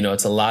coming up. You know,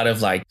 it's a lot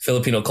of like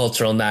Filipino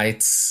cultural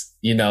nights,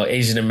 you know,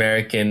 Asian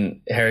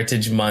American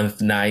Heritage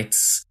Month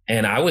nights.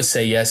 And I would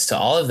say yes to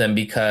all of them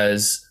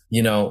because,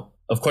 you know,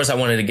 of course I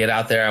wanted to get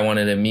out there. I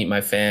wanted to meet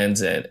my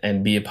fans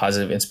and be a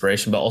positive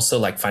inspiration, but also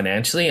like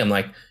financially, I'm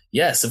like,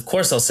 yes, of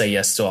course I'll say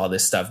yes to all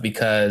this stuff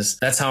because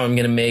that's how I'm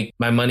going to make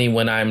my money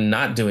when I'm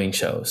not doing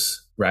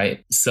shows.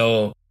 Right.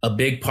 So a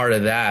big part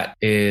of that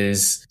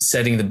is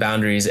setting the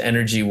boundaries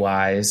energy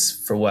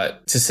wise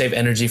to save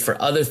energy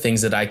for other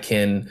things that I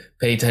can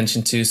pay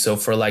attention to. So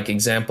for like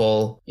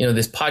example, you know,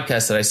 this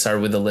podcast that I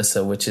started with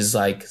Alyssa, which is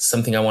like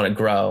something I want to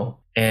grow.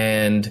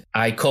 And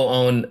I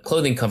co-own a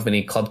clothing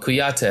company called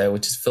Cuyate,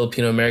 which is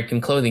Filipino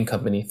American clothing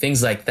company,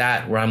 things like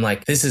that, where I'm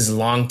like, this is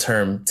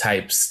long-term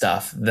type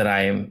stuff that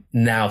I am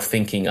now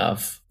thinking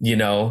of, you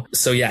know?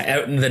 So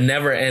yeah, the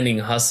never ending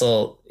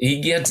hustle,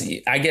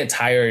 I get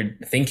tired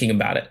thinking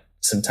about it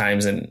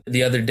sometimes. And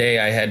like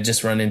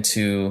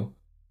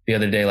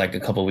a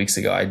couple of weeks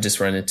ago, I just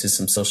run into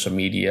some social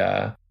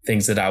media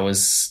things that I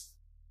was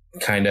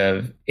kind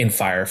of in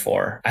fire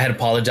for. I had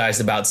apologized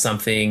about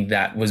something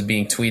that was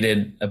being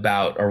tweeted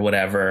about or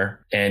whatever,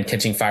 and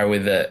catching fire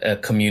with a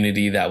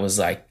community that was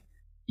like,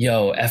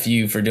 yo, F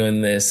you for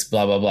doing this,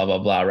 blah, blah, blah, blah,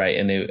 blah. Right.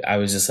 And I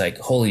was just like,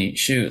 holy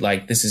shoot,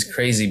 like this is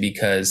crazy,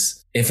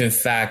 because if in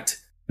fact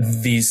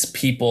these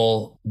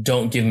people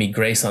don't give me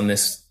grace on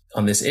this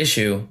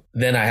issue,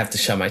 then I have to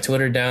shut my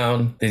Twitter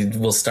down. They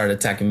will start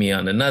attacking me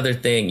on another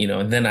thing, you know,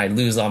 and then I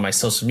lose all my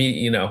social media.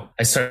 You know,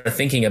 I started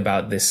thinking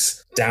about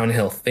this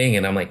downhill thing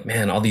and I'm like,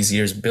 man, all these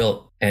years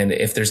built. And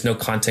if there's no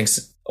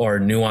context or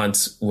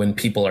nuance when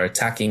people are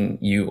attacking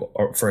you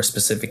or for a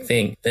specific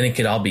thing, then it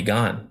could all be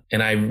gone.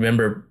 And I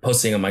remember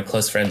posting on my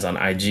close friends on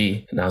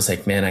IG and I was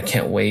like, man, I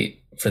can't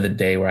wait for the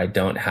day where I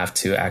don't have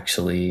to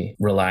actually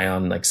rely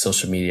on like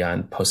social media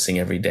and posting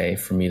every day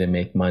for me to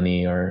make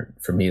money or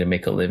for me to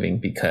make a living,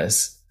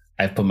 because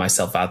I've put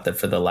myself out there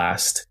for the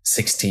last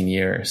 16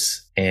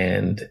 years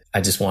and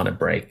I just want to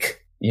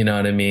break. You know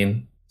what I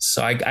mean?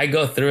 So I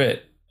go through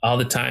it all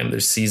the time.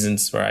 There's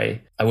seasons where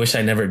I wish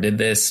I never did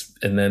this.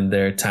 And then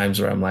there are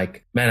times where I'm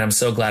like, man, I'm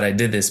so glad I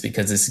did this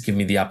because this has given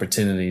me the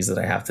opportunities that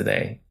I have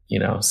today, you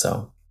know,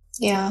 so.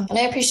 Yeah. And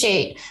we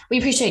appreciate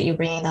you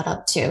bringing that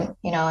up too,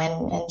 you know,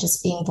 and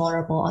just being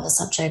vulnerable on the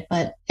subject,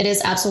 but it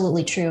is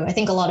absolutely true. I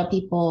think a lot of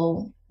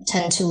people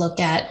tend to look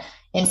at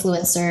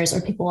influencers or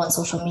people on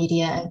social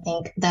media and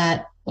think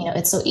that, you know,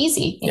 it's so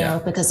easy, you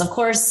know, because of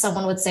course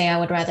someone would say, I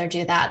would rather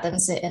do that than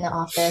sit in an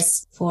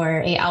office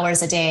for 8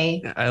 hours a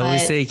day. I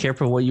always say,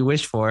 careful what you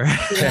wish for.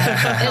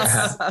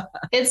 Yeah,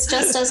 it's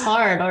just as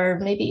hard or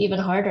maybe even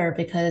harder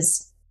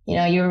because you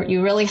know,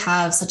 you really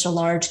have such a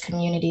large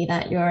community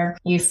that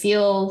you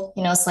feel,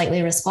 you know,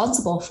 slightly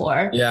responsible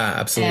for. Yeah,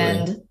 absolutely.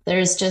 And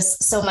there's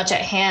just so much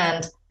at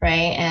hand,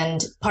 right?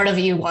 And part of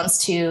you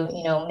wants to,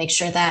 you know, make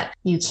sure that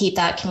you keep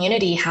that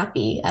community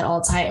happy at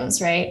all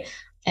times, right?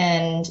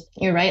 And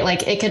you're right,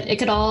 like it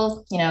could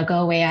all, you know, go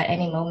away at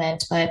any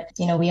moment. But,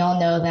 you know, we all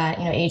know that,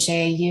 you know,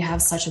 AJ, you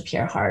have such a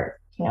pure heart,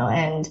 you know,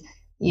 and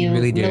you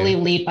really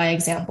lead by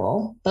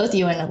example, both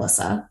you and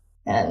Alyssa.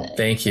 And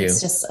thank you. It's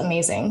just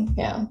amazing.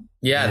 Yeah.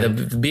 Yeah,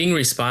 the being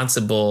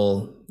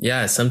responsible,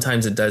 yeah,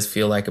 sometimes it does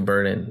feel like a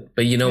burden.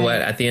 But you know what?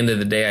 At the end of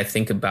the day, I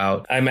think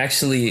about, I'm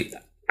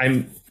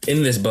in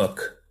this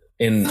book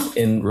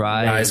in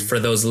Rise, for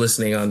those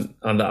listening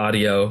on the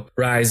audio,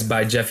 Rise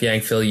by Jeff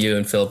Yang, Phil Yu,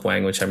 and Philip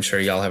Wang, which I'm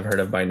sure y'all have heard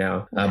of by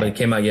now. But it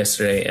came out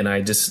yesterday and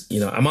I just, you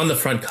know, I'm on the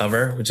front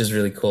cover, which is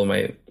really cool.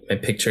 My my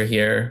picture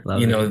here.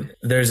 Love you know, it.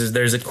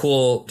 there's a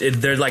cool,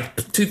 there's like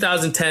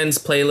 2010s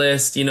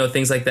playlist, you know,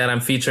 things like that. I'm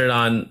featured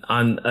on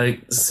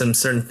some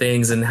certain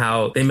things, and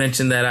how they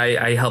mentioned that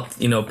I helped,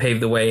 you know, pave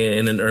the way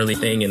in an early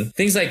thing and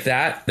things like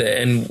that.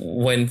 And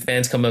when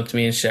fans come up to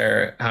me and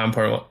share how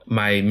important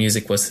my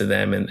music was to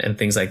them and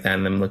things like that,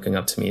 and them looking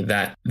up to me,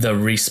 that the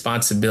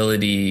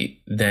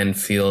responsibility then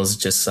feels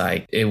just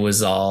like it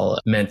was all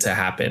meant to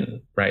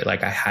happen, right?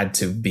 Like I had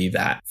to be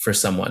that for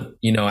someone,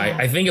 you know.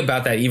 I think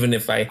about that even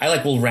if I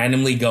like will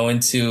randomly go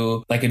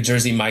into like a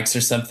Jersey Mike's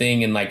or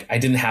something, and like I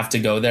didn't have to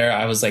go there.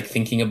 I was like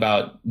thinking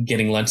about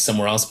getting lunch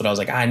somewhere else, but I was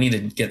like, I need to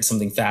get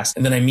something fast.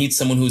 And then I meet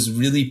someone who's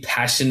really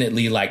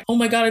passionately like, oh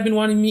my God, I've been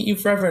wanting to meet you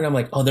forever. And I'm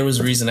like, oh, there was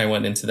a reason I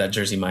went into that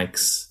Jersey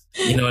Mike's.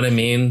 You know what I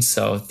mean?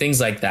 So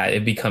things like that,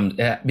 it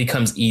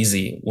becomes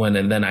easy when,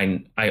 and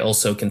then I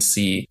also can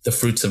see the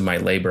fruits of my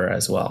labor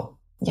as well.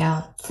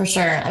 Yeah, for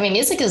sure. I mean,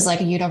 music is like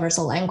a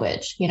universal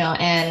language, you know,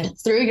 and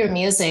through your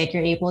music,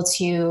 you're able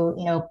to,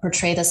 you know,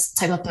 portray this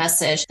type of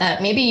message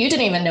that maybe you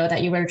didn't even know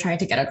that you were trying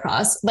to get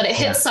across, but it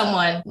hit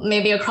someone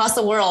maybe across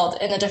the world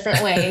in a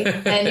different way.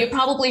 And you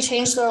probably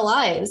changed their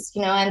lives,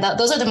 you know, and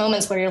those are the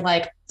moments where you're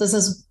like, this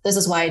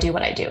is why I do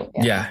what I do.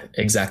 Yeah,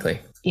 exactly.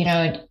 You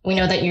know, we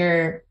know that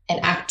you're an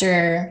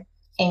actor,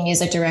 a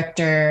music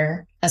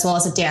director, as well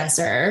as a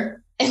dancer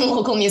in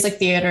local music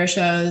theater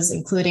shows,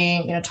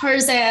 including, you know,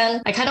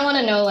 Tarzan. I kind of want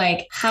to know,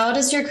 like, how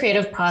does your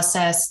creative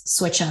process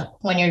switch up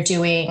when you're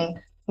doing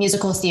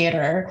musical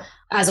theater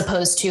as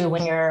opposed to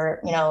when you're,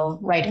 you know,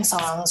 writing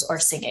songs or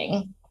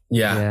singing?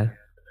 Yeah.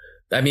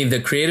 I mean,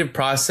 the creative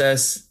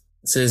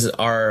processes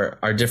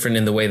are different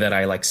in the way that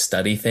I like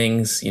study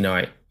things. You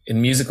know,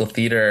 in musical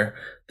theater,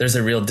 there's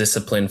a real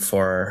discipline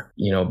for,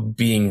 you know,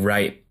 being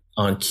right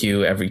on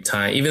cue every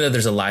time, even though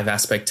there's a live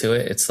aspect to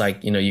it. It's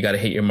like, you know, you got to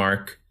hit your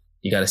mark.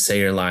 You got to say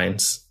your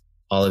lines,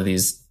 all of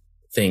these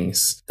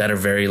things that are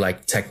very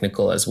like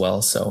technical as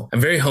well. So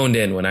I'm very honed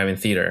in when I'm in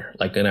theater.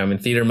 Like when I'm in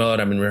theater mode,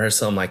 I'm in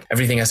rehearsal, I'm like,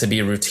 everything has to be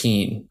a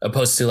routine,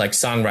 opposed to like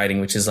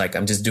songwriting, which is like,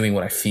 I'm just doing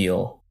what I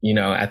feel, you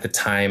know, at the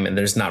time. And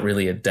there's not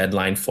really a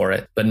deadline for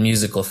it. But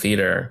musical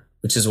theater,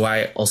 which is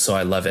why also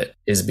I love it,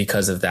 is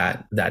because of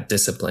that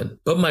discipline.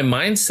 But my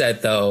mindset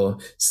though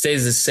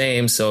stays the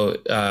same. So,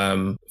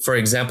 for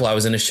example, I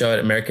was in a show at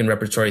American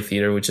Repertory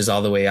Theater, which is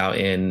all the way out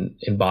in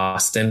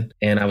Boston.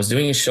 And I was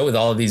doing a show with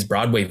all of these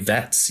Broadway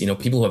vets, you know,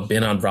 people who have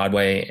been on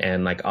Broadway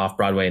and like off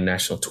Broadway and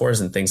national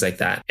tours and things like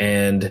that.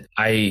 And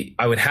I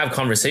would have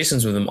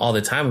conversations with them all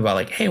the time about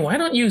like, hey, why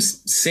don't you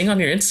sing on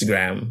your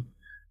Instagram?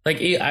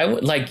 Like I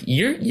would like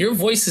your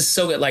voice is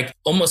so good. Like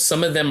almost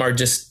some of them are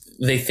just,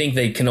 they think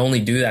they can only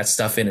do that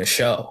stuff in a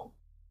show,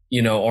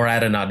 you know, or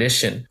at an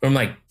audition. I'm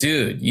like,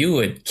 dude, you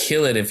would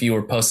kill it if you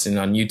were posting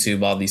on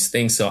YouTube, all these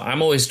things. So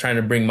I'm always trying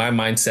to bring my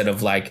mindset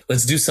of like,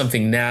 let's do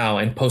something now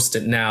and post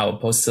it now,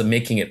 opposed to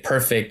making it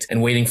perfect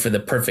and waiting for the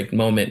perfect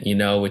moment, you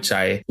know, which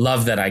I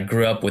love that I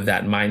grew up with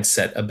that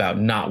mindset about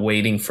not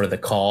waiting for the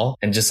call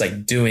and just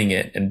like doing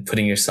it and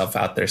putting yourself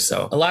out there.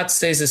 So a lot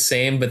stays the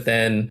same, but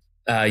then,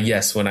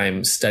 yes, when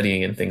I'm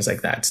studying and things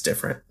like that, it's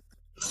different.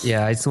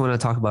 Yeah, I just want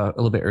to talk about a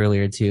little bit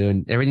earlier too,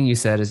 and everything you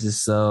said is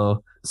just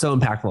so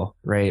impactful,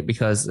 right?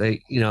 Because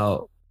like, you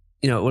know,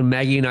 when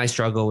Maggie and I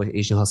struggle with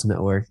Asian Hustle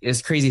Network,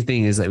 it's crazy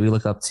thing is that we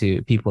look up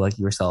to people like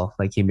yourself,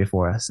 like came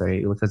before us,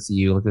 right? We look up to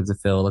you, look up to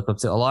Phil, look up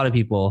to a lot of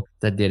people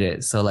that did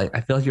it. So like,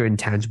 I feel like your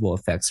intangible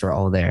effects are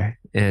all there,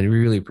 and we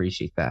really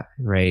appreciate that,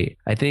 right?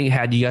 I think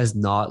had you guys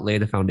not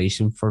laid the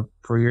foundation for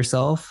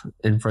yourself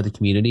and for the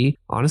community,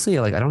 honestly,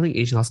 like I don't think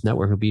Asian Hustle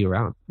Network would be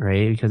around,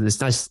 right? Because it's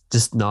not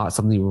just not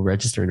something we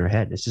register in our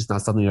head. It's just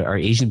not something that our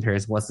Asian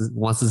parents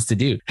wants us to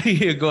do.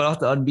 Go off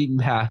the unbeaten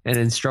path and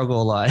then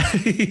struggle a lot.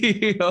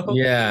 You know?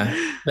 Yeah,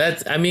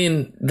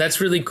 that's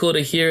really cool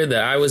to hear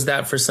that I was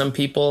that for some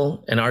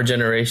people in our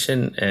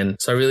generation. And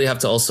so I really have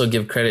to also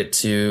give credit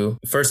to,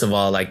 first of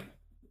all, like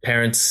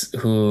parents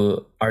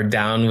who are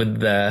down with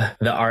the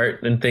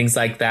art and things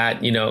like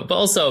that, you know, but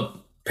also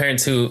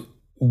parents who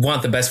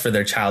want the best for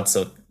their child.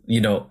 So, you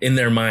know, in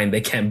their mind,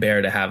 they can't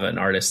bear to have an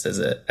artist as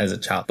a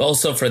child, but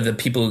also for the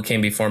people who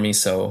came before me.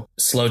 So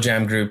slow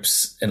jam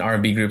groups and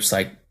R&B groups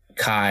like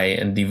Kai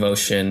and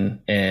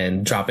Devotion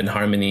and Drop in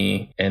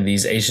Harmony and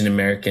these Asian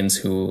Americans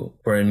who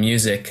were in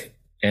music.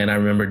 And I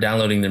remember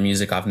downloading their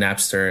music off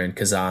Napster and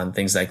Kazaa and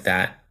things like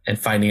that and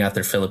finding out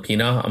they're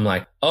Filipino. I'm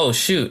like, oh,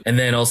 shoot. And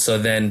then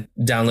also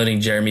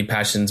downloading Jeremy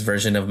Passion's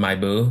version of My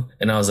Boo.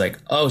 And I was like,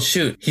 oh,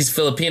 shoot, he's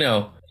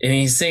Filipino. And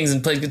he sings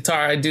and plays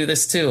guitar. I do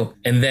this too.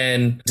 And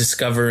then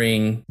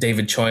discovering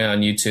David Choi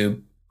on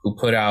YouTube, who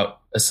put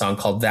out a song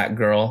called That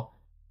Girl.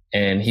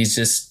 And he's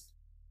just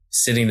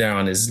sitting there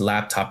on his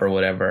laptop or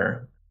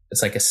whatever.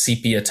 It's like a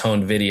sepia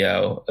toned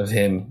video of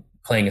him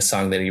playing a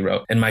song that he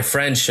wrote. And my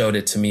friend showed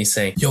it to me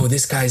saying, yo,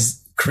 this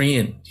guy's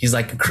Korean. He's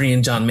like a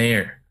Korean John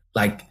Mayer.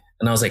 Like,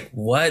 and I was like,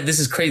 what? This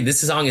is crazy.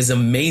 This song is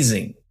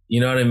amazing. You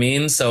know what I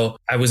mean? So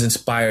I was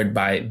inspired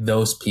by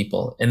those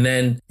people. And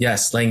then,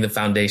 yes, laying the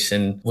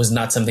foundation was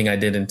not something I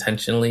did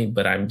intentionally,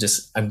 but I'm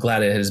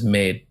glad it has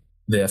made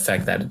the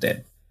effect that it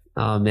did.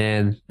 Oh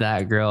man,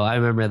 that girl. I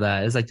remember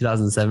that. It's like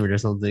 2007 or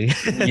something.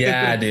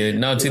 Yeah, dude.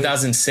 No,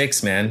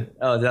 2006, man.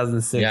 Oh,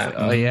 2006. Yeah.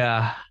 Oh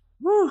yeah.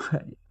 Woo.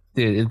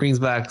 Dude, it brings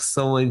back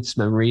so much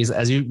memories.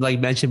 As you like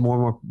mentioned,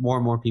 more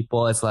and more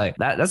people. It's like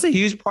that's a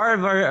huge part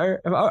of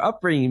our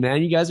upbringing,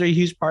 man. You guys are a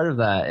huge part of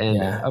that, and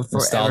Yeah, I forever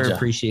nostalgia.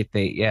 appreciate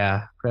that.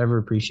 Yeah, forever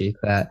appreciate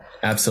that.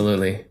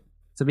 Absolutely.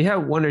 So we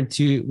have one or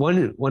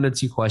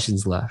two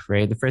questions left,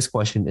 right? The first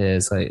question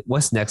is like,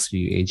 what's next for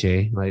you,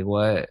 AJ? Like,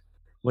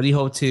 what do you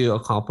hope to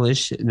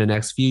accomplish in the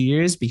next few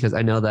years? Because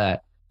I know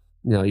that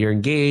you're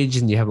engaged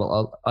and you have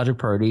other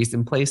priorities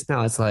in place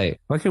now. It's like,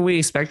 what can we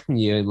expect from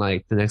you in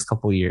like the next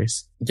couple of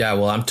years? Yeah,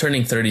 well, I'm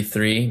turning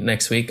 33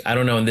 next week. I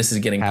don't know when this is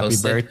getting Happy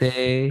posted.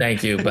 birthday.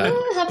 Thank you. But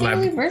Happy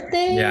early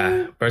birthday.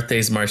 yeah,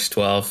 birthday's March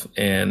 12th.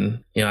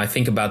 And, I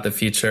think about the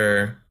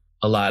future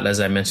a lot, as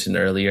I mentioned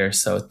earlier.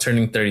 So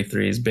turning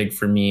 33 is big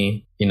for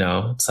me.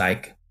 It's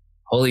like,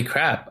 holy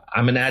crap,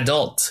 I'm an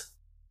adult,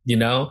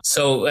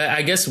 So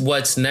I guess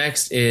what's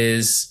next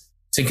is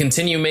to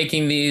continue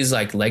making these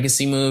like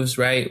legacy moves,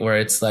 right? Where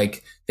it's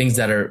like things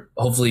that are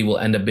hopefully will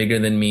end up bigger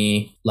than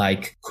me,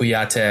 like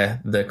Kuyate,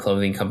 the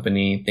clothing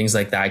company, things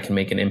like that. I can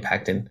make an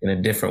impact in a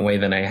different way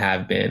than I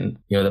have been.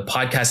 The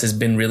podcast has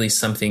been really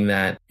something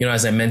that,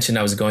 as I mentioned,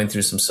 I was going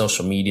through some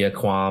social media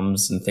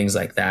qualms and things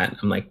like that.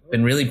 I'm like,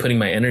 been really putting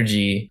my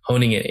energy,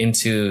 honing it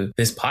into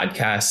this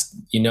podcast,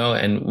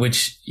 and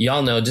which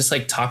y'all know, just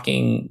like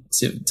talking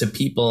to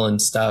people and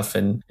stuff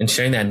and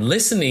sharing that and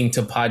listening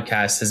to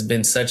podcasts has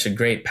been such a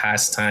great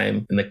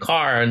pastime in the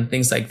car and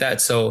things like that.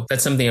 So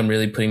that's something I'm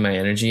really putting my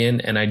energy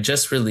in. And I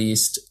just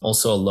released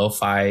also a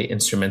lo-fi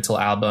instrumental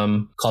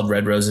album called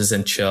Red Roses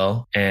and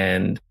Chill.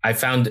 And I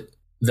found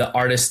the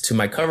artist to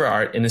my cover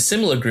art in a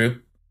similar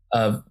group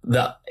of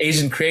the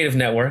Asian Creative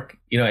Network,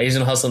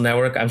 Asian Hustle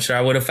Network. I'm sure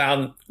I would have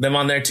found them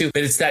on there too,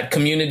 but it's that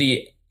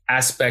community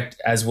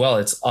aspect as well.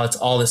 It's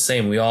all the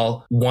same. We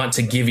all want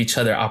to give each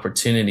other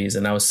opportunities.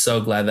 And I was so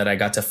glad that I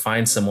got to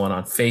find someone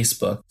on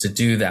Facebook to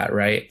do that.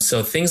 Right.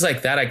 So things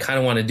like that, I kind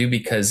of want to do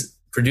because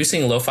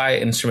producing a lo-fi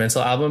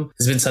instrumental album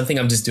has been something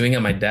I'm just doing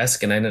at my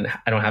desk, and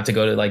I don't have to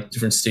go to like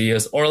different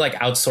studios or like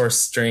outsource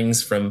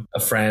strings from a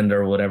friend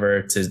or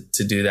whatever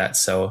to do that.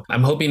 So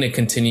I'm hoping to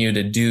continue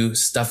to do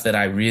stuff that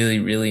I really,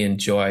 really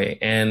enjoy.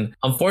 And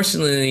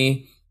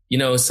unfortunately,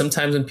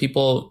 sometimes when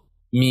people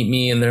meet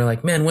me and they're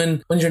like, man,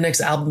 when's your next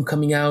album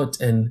coming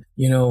out? And,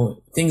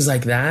 things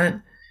like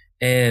that.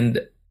 And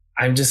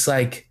I'm just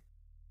like,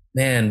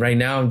 man, right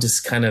now I'm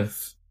just kind of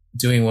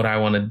doing what I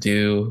want to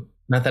do.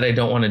 Not that I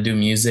don't want to do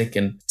music.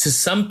 And to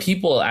some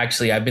people,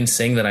 actually, I've been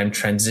saying that I'm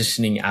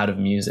transitioning out of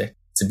music,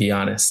 to be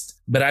honest.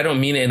 But I don't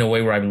mean it in a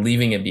way where I'm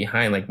leaving it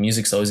behind. Like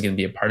music's always going to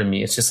be a part of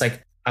me. It's just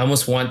like, I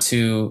almost want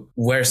to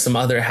wear some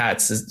other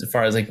hats as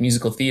far as like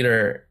musical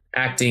theater,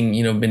 acting,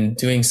 been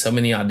doing so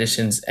many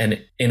auditions and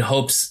in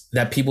hopes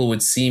that people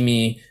would see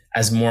me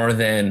as more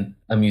than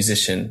a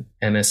musician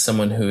and as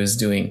someone who is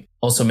doing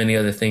also many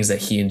other things that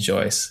he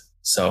enjoys.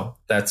 So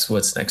that's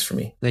what's next for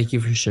me. Thank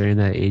you for sharing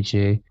that,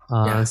 AJ.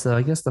 So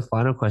I guess the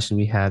final question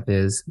we have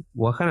is,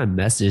 what kind of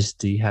message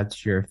do you have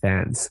to your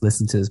fans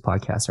listen to this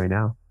podcast right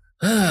now?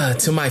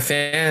 To my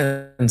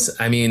fans,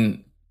 I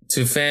mean,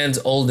 to fans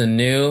old and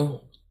new,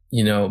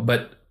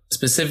 but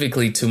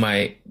specifically to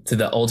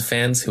the old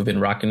fans who've been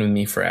rocking with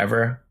me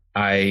forever.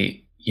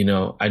 I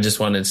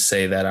just wanted to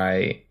say that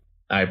I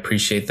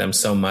appreciate them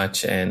so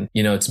much. And,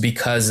 it's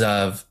because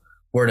of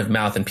word of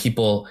mouth and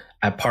people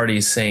at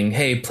parties saying,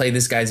 hey, play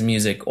this guy's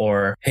music,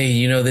 or,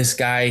 hey, this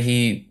guy,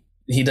 he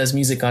does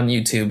music on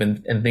YouTube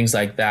and things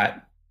like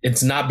that.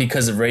 It's not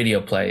because of radio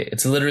play.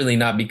 It's literally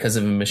not because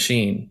of a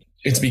machine.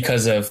 It's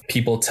because of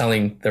people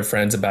telling their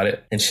friends about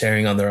it and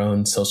sharing on their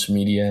own social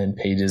media and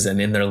pages and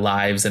in their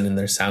lives and in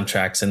their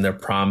soundtracks and their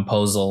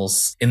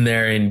promposals, in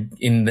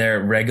their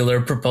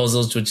regular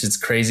proposals, which is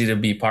crazy to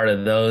be part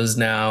of those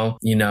now,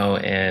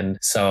 and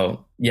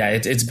so yeah,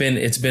 it's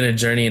been a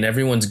journey and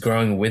everyone's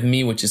growing with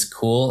me, which is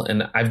cool.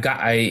 And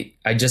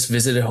I just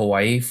visited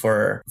Hawaii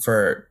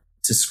to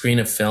screen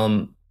a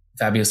film,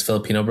 Fabulous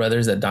Filipino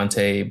Brothers, that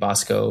Dante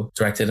Bosco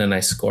directed and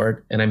I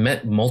scored. And I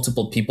met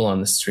multiple people on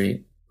the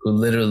street who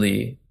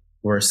literally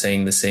were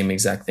saying the same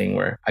exact thing,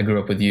 where I grew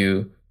up with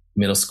you,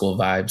 middle school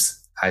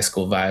vibes, high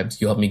school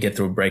vibes. You helped me get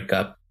through a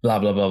breakup, blah,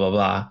 blah, blah, blah,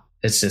 blah.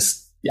 It's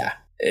just, yeah,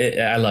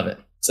 I love it.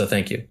 So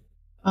thank you.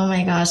 Oh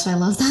my gosh, I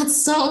love that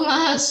so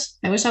much.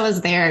 I wish I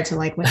was there to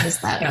like witness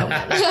that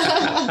moment.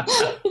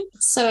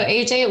 So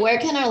AJ, where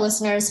can our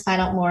listeners find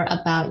out more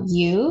about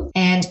you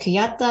and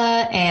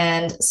Kuyata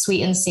and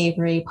Sweet and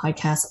Savory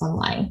podcast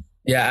online?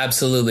 Yeah,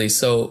 absolutely.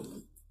 So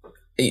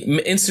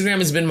Instagram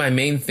has been my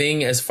main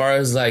thing as far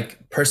as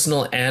like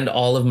personal and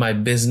all of my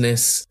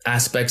business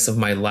aspects of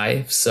my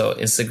life. So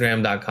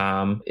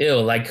Instagram.com. Ew,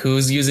 like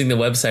who's using the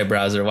website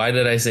browser? Why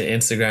did I say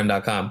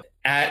Instagram.com?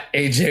 At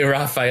AJ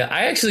Raphael.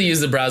 I actually use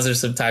the browser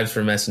sometimes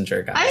for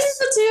Messenger, guys. I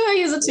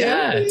use it too.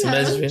 Yeah, to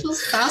message me. It's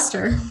just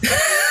faster.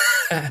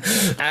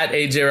 At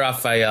AJ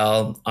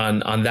Raphael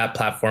on that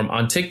platform.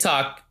 On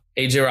TikTok,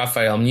 AJ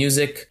Raphael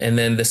Music. And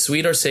then the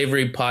Sweet or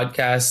Savory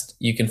podcast,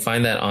 you can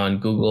find that on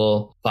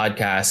Google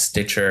Podcasts,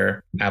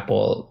 Stitcher,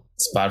 Apple,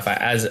 Spotify,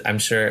 as I'm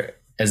sure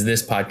as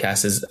this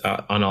podcast is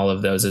on all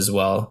of those as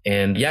well.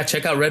 And yeah,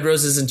 check out Red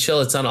Roses and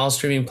Chill. It's on all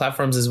streaming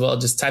platforms as well.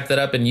 Just type that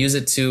up and use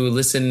it to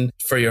listen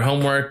for your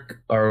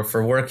homework or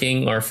for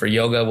working or for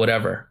yoga,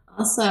 whatever.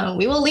 Awesome.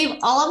 We will leave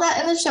all of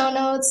that in the show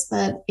notes.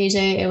 But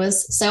AJ, it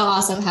was so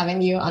awesome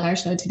having you on our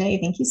show today.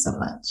 Thank you so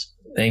much.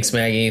 Thanks,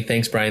 Maggie.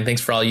 Thanks, Brian.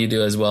 Thanks for all you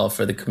do as well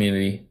for the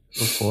community.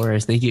 Of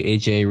course. Thank you,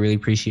 AJ. Really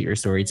appreciate your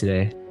story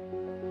today.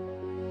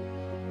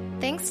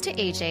 Thanks to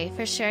AJ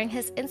for sharing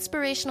his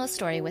inspirational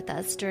story with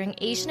us during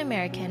Asian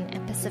American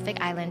and Pacific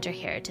Islander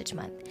Heritage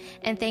Month.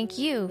 And thank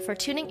you for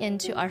tuning in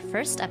to our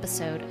first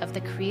episode of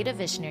the Creative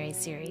Visionary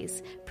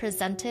series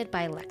presented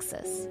by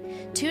Lexus.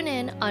 Tune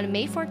in on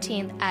May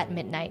 14th at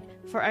midnight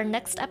for our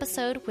next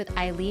episode with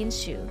Eileen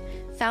Hsu,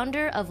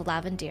 founder of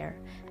Lavendier,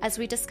 as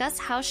we discuss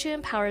how she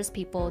empowers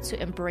people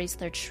to embrace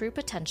their true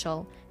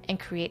potential and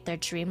create their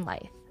dream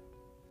life.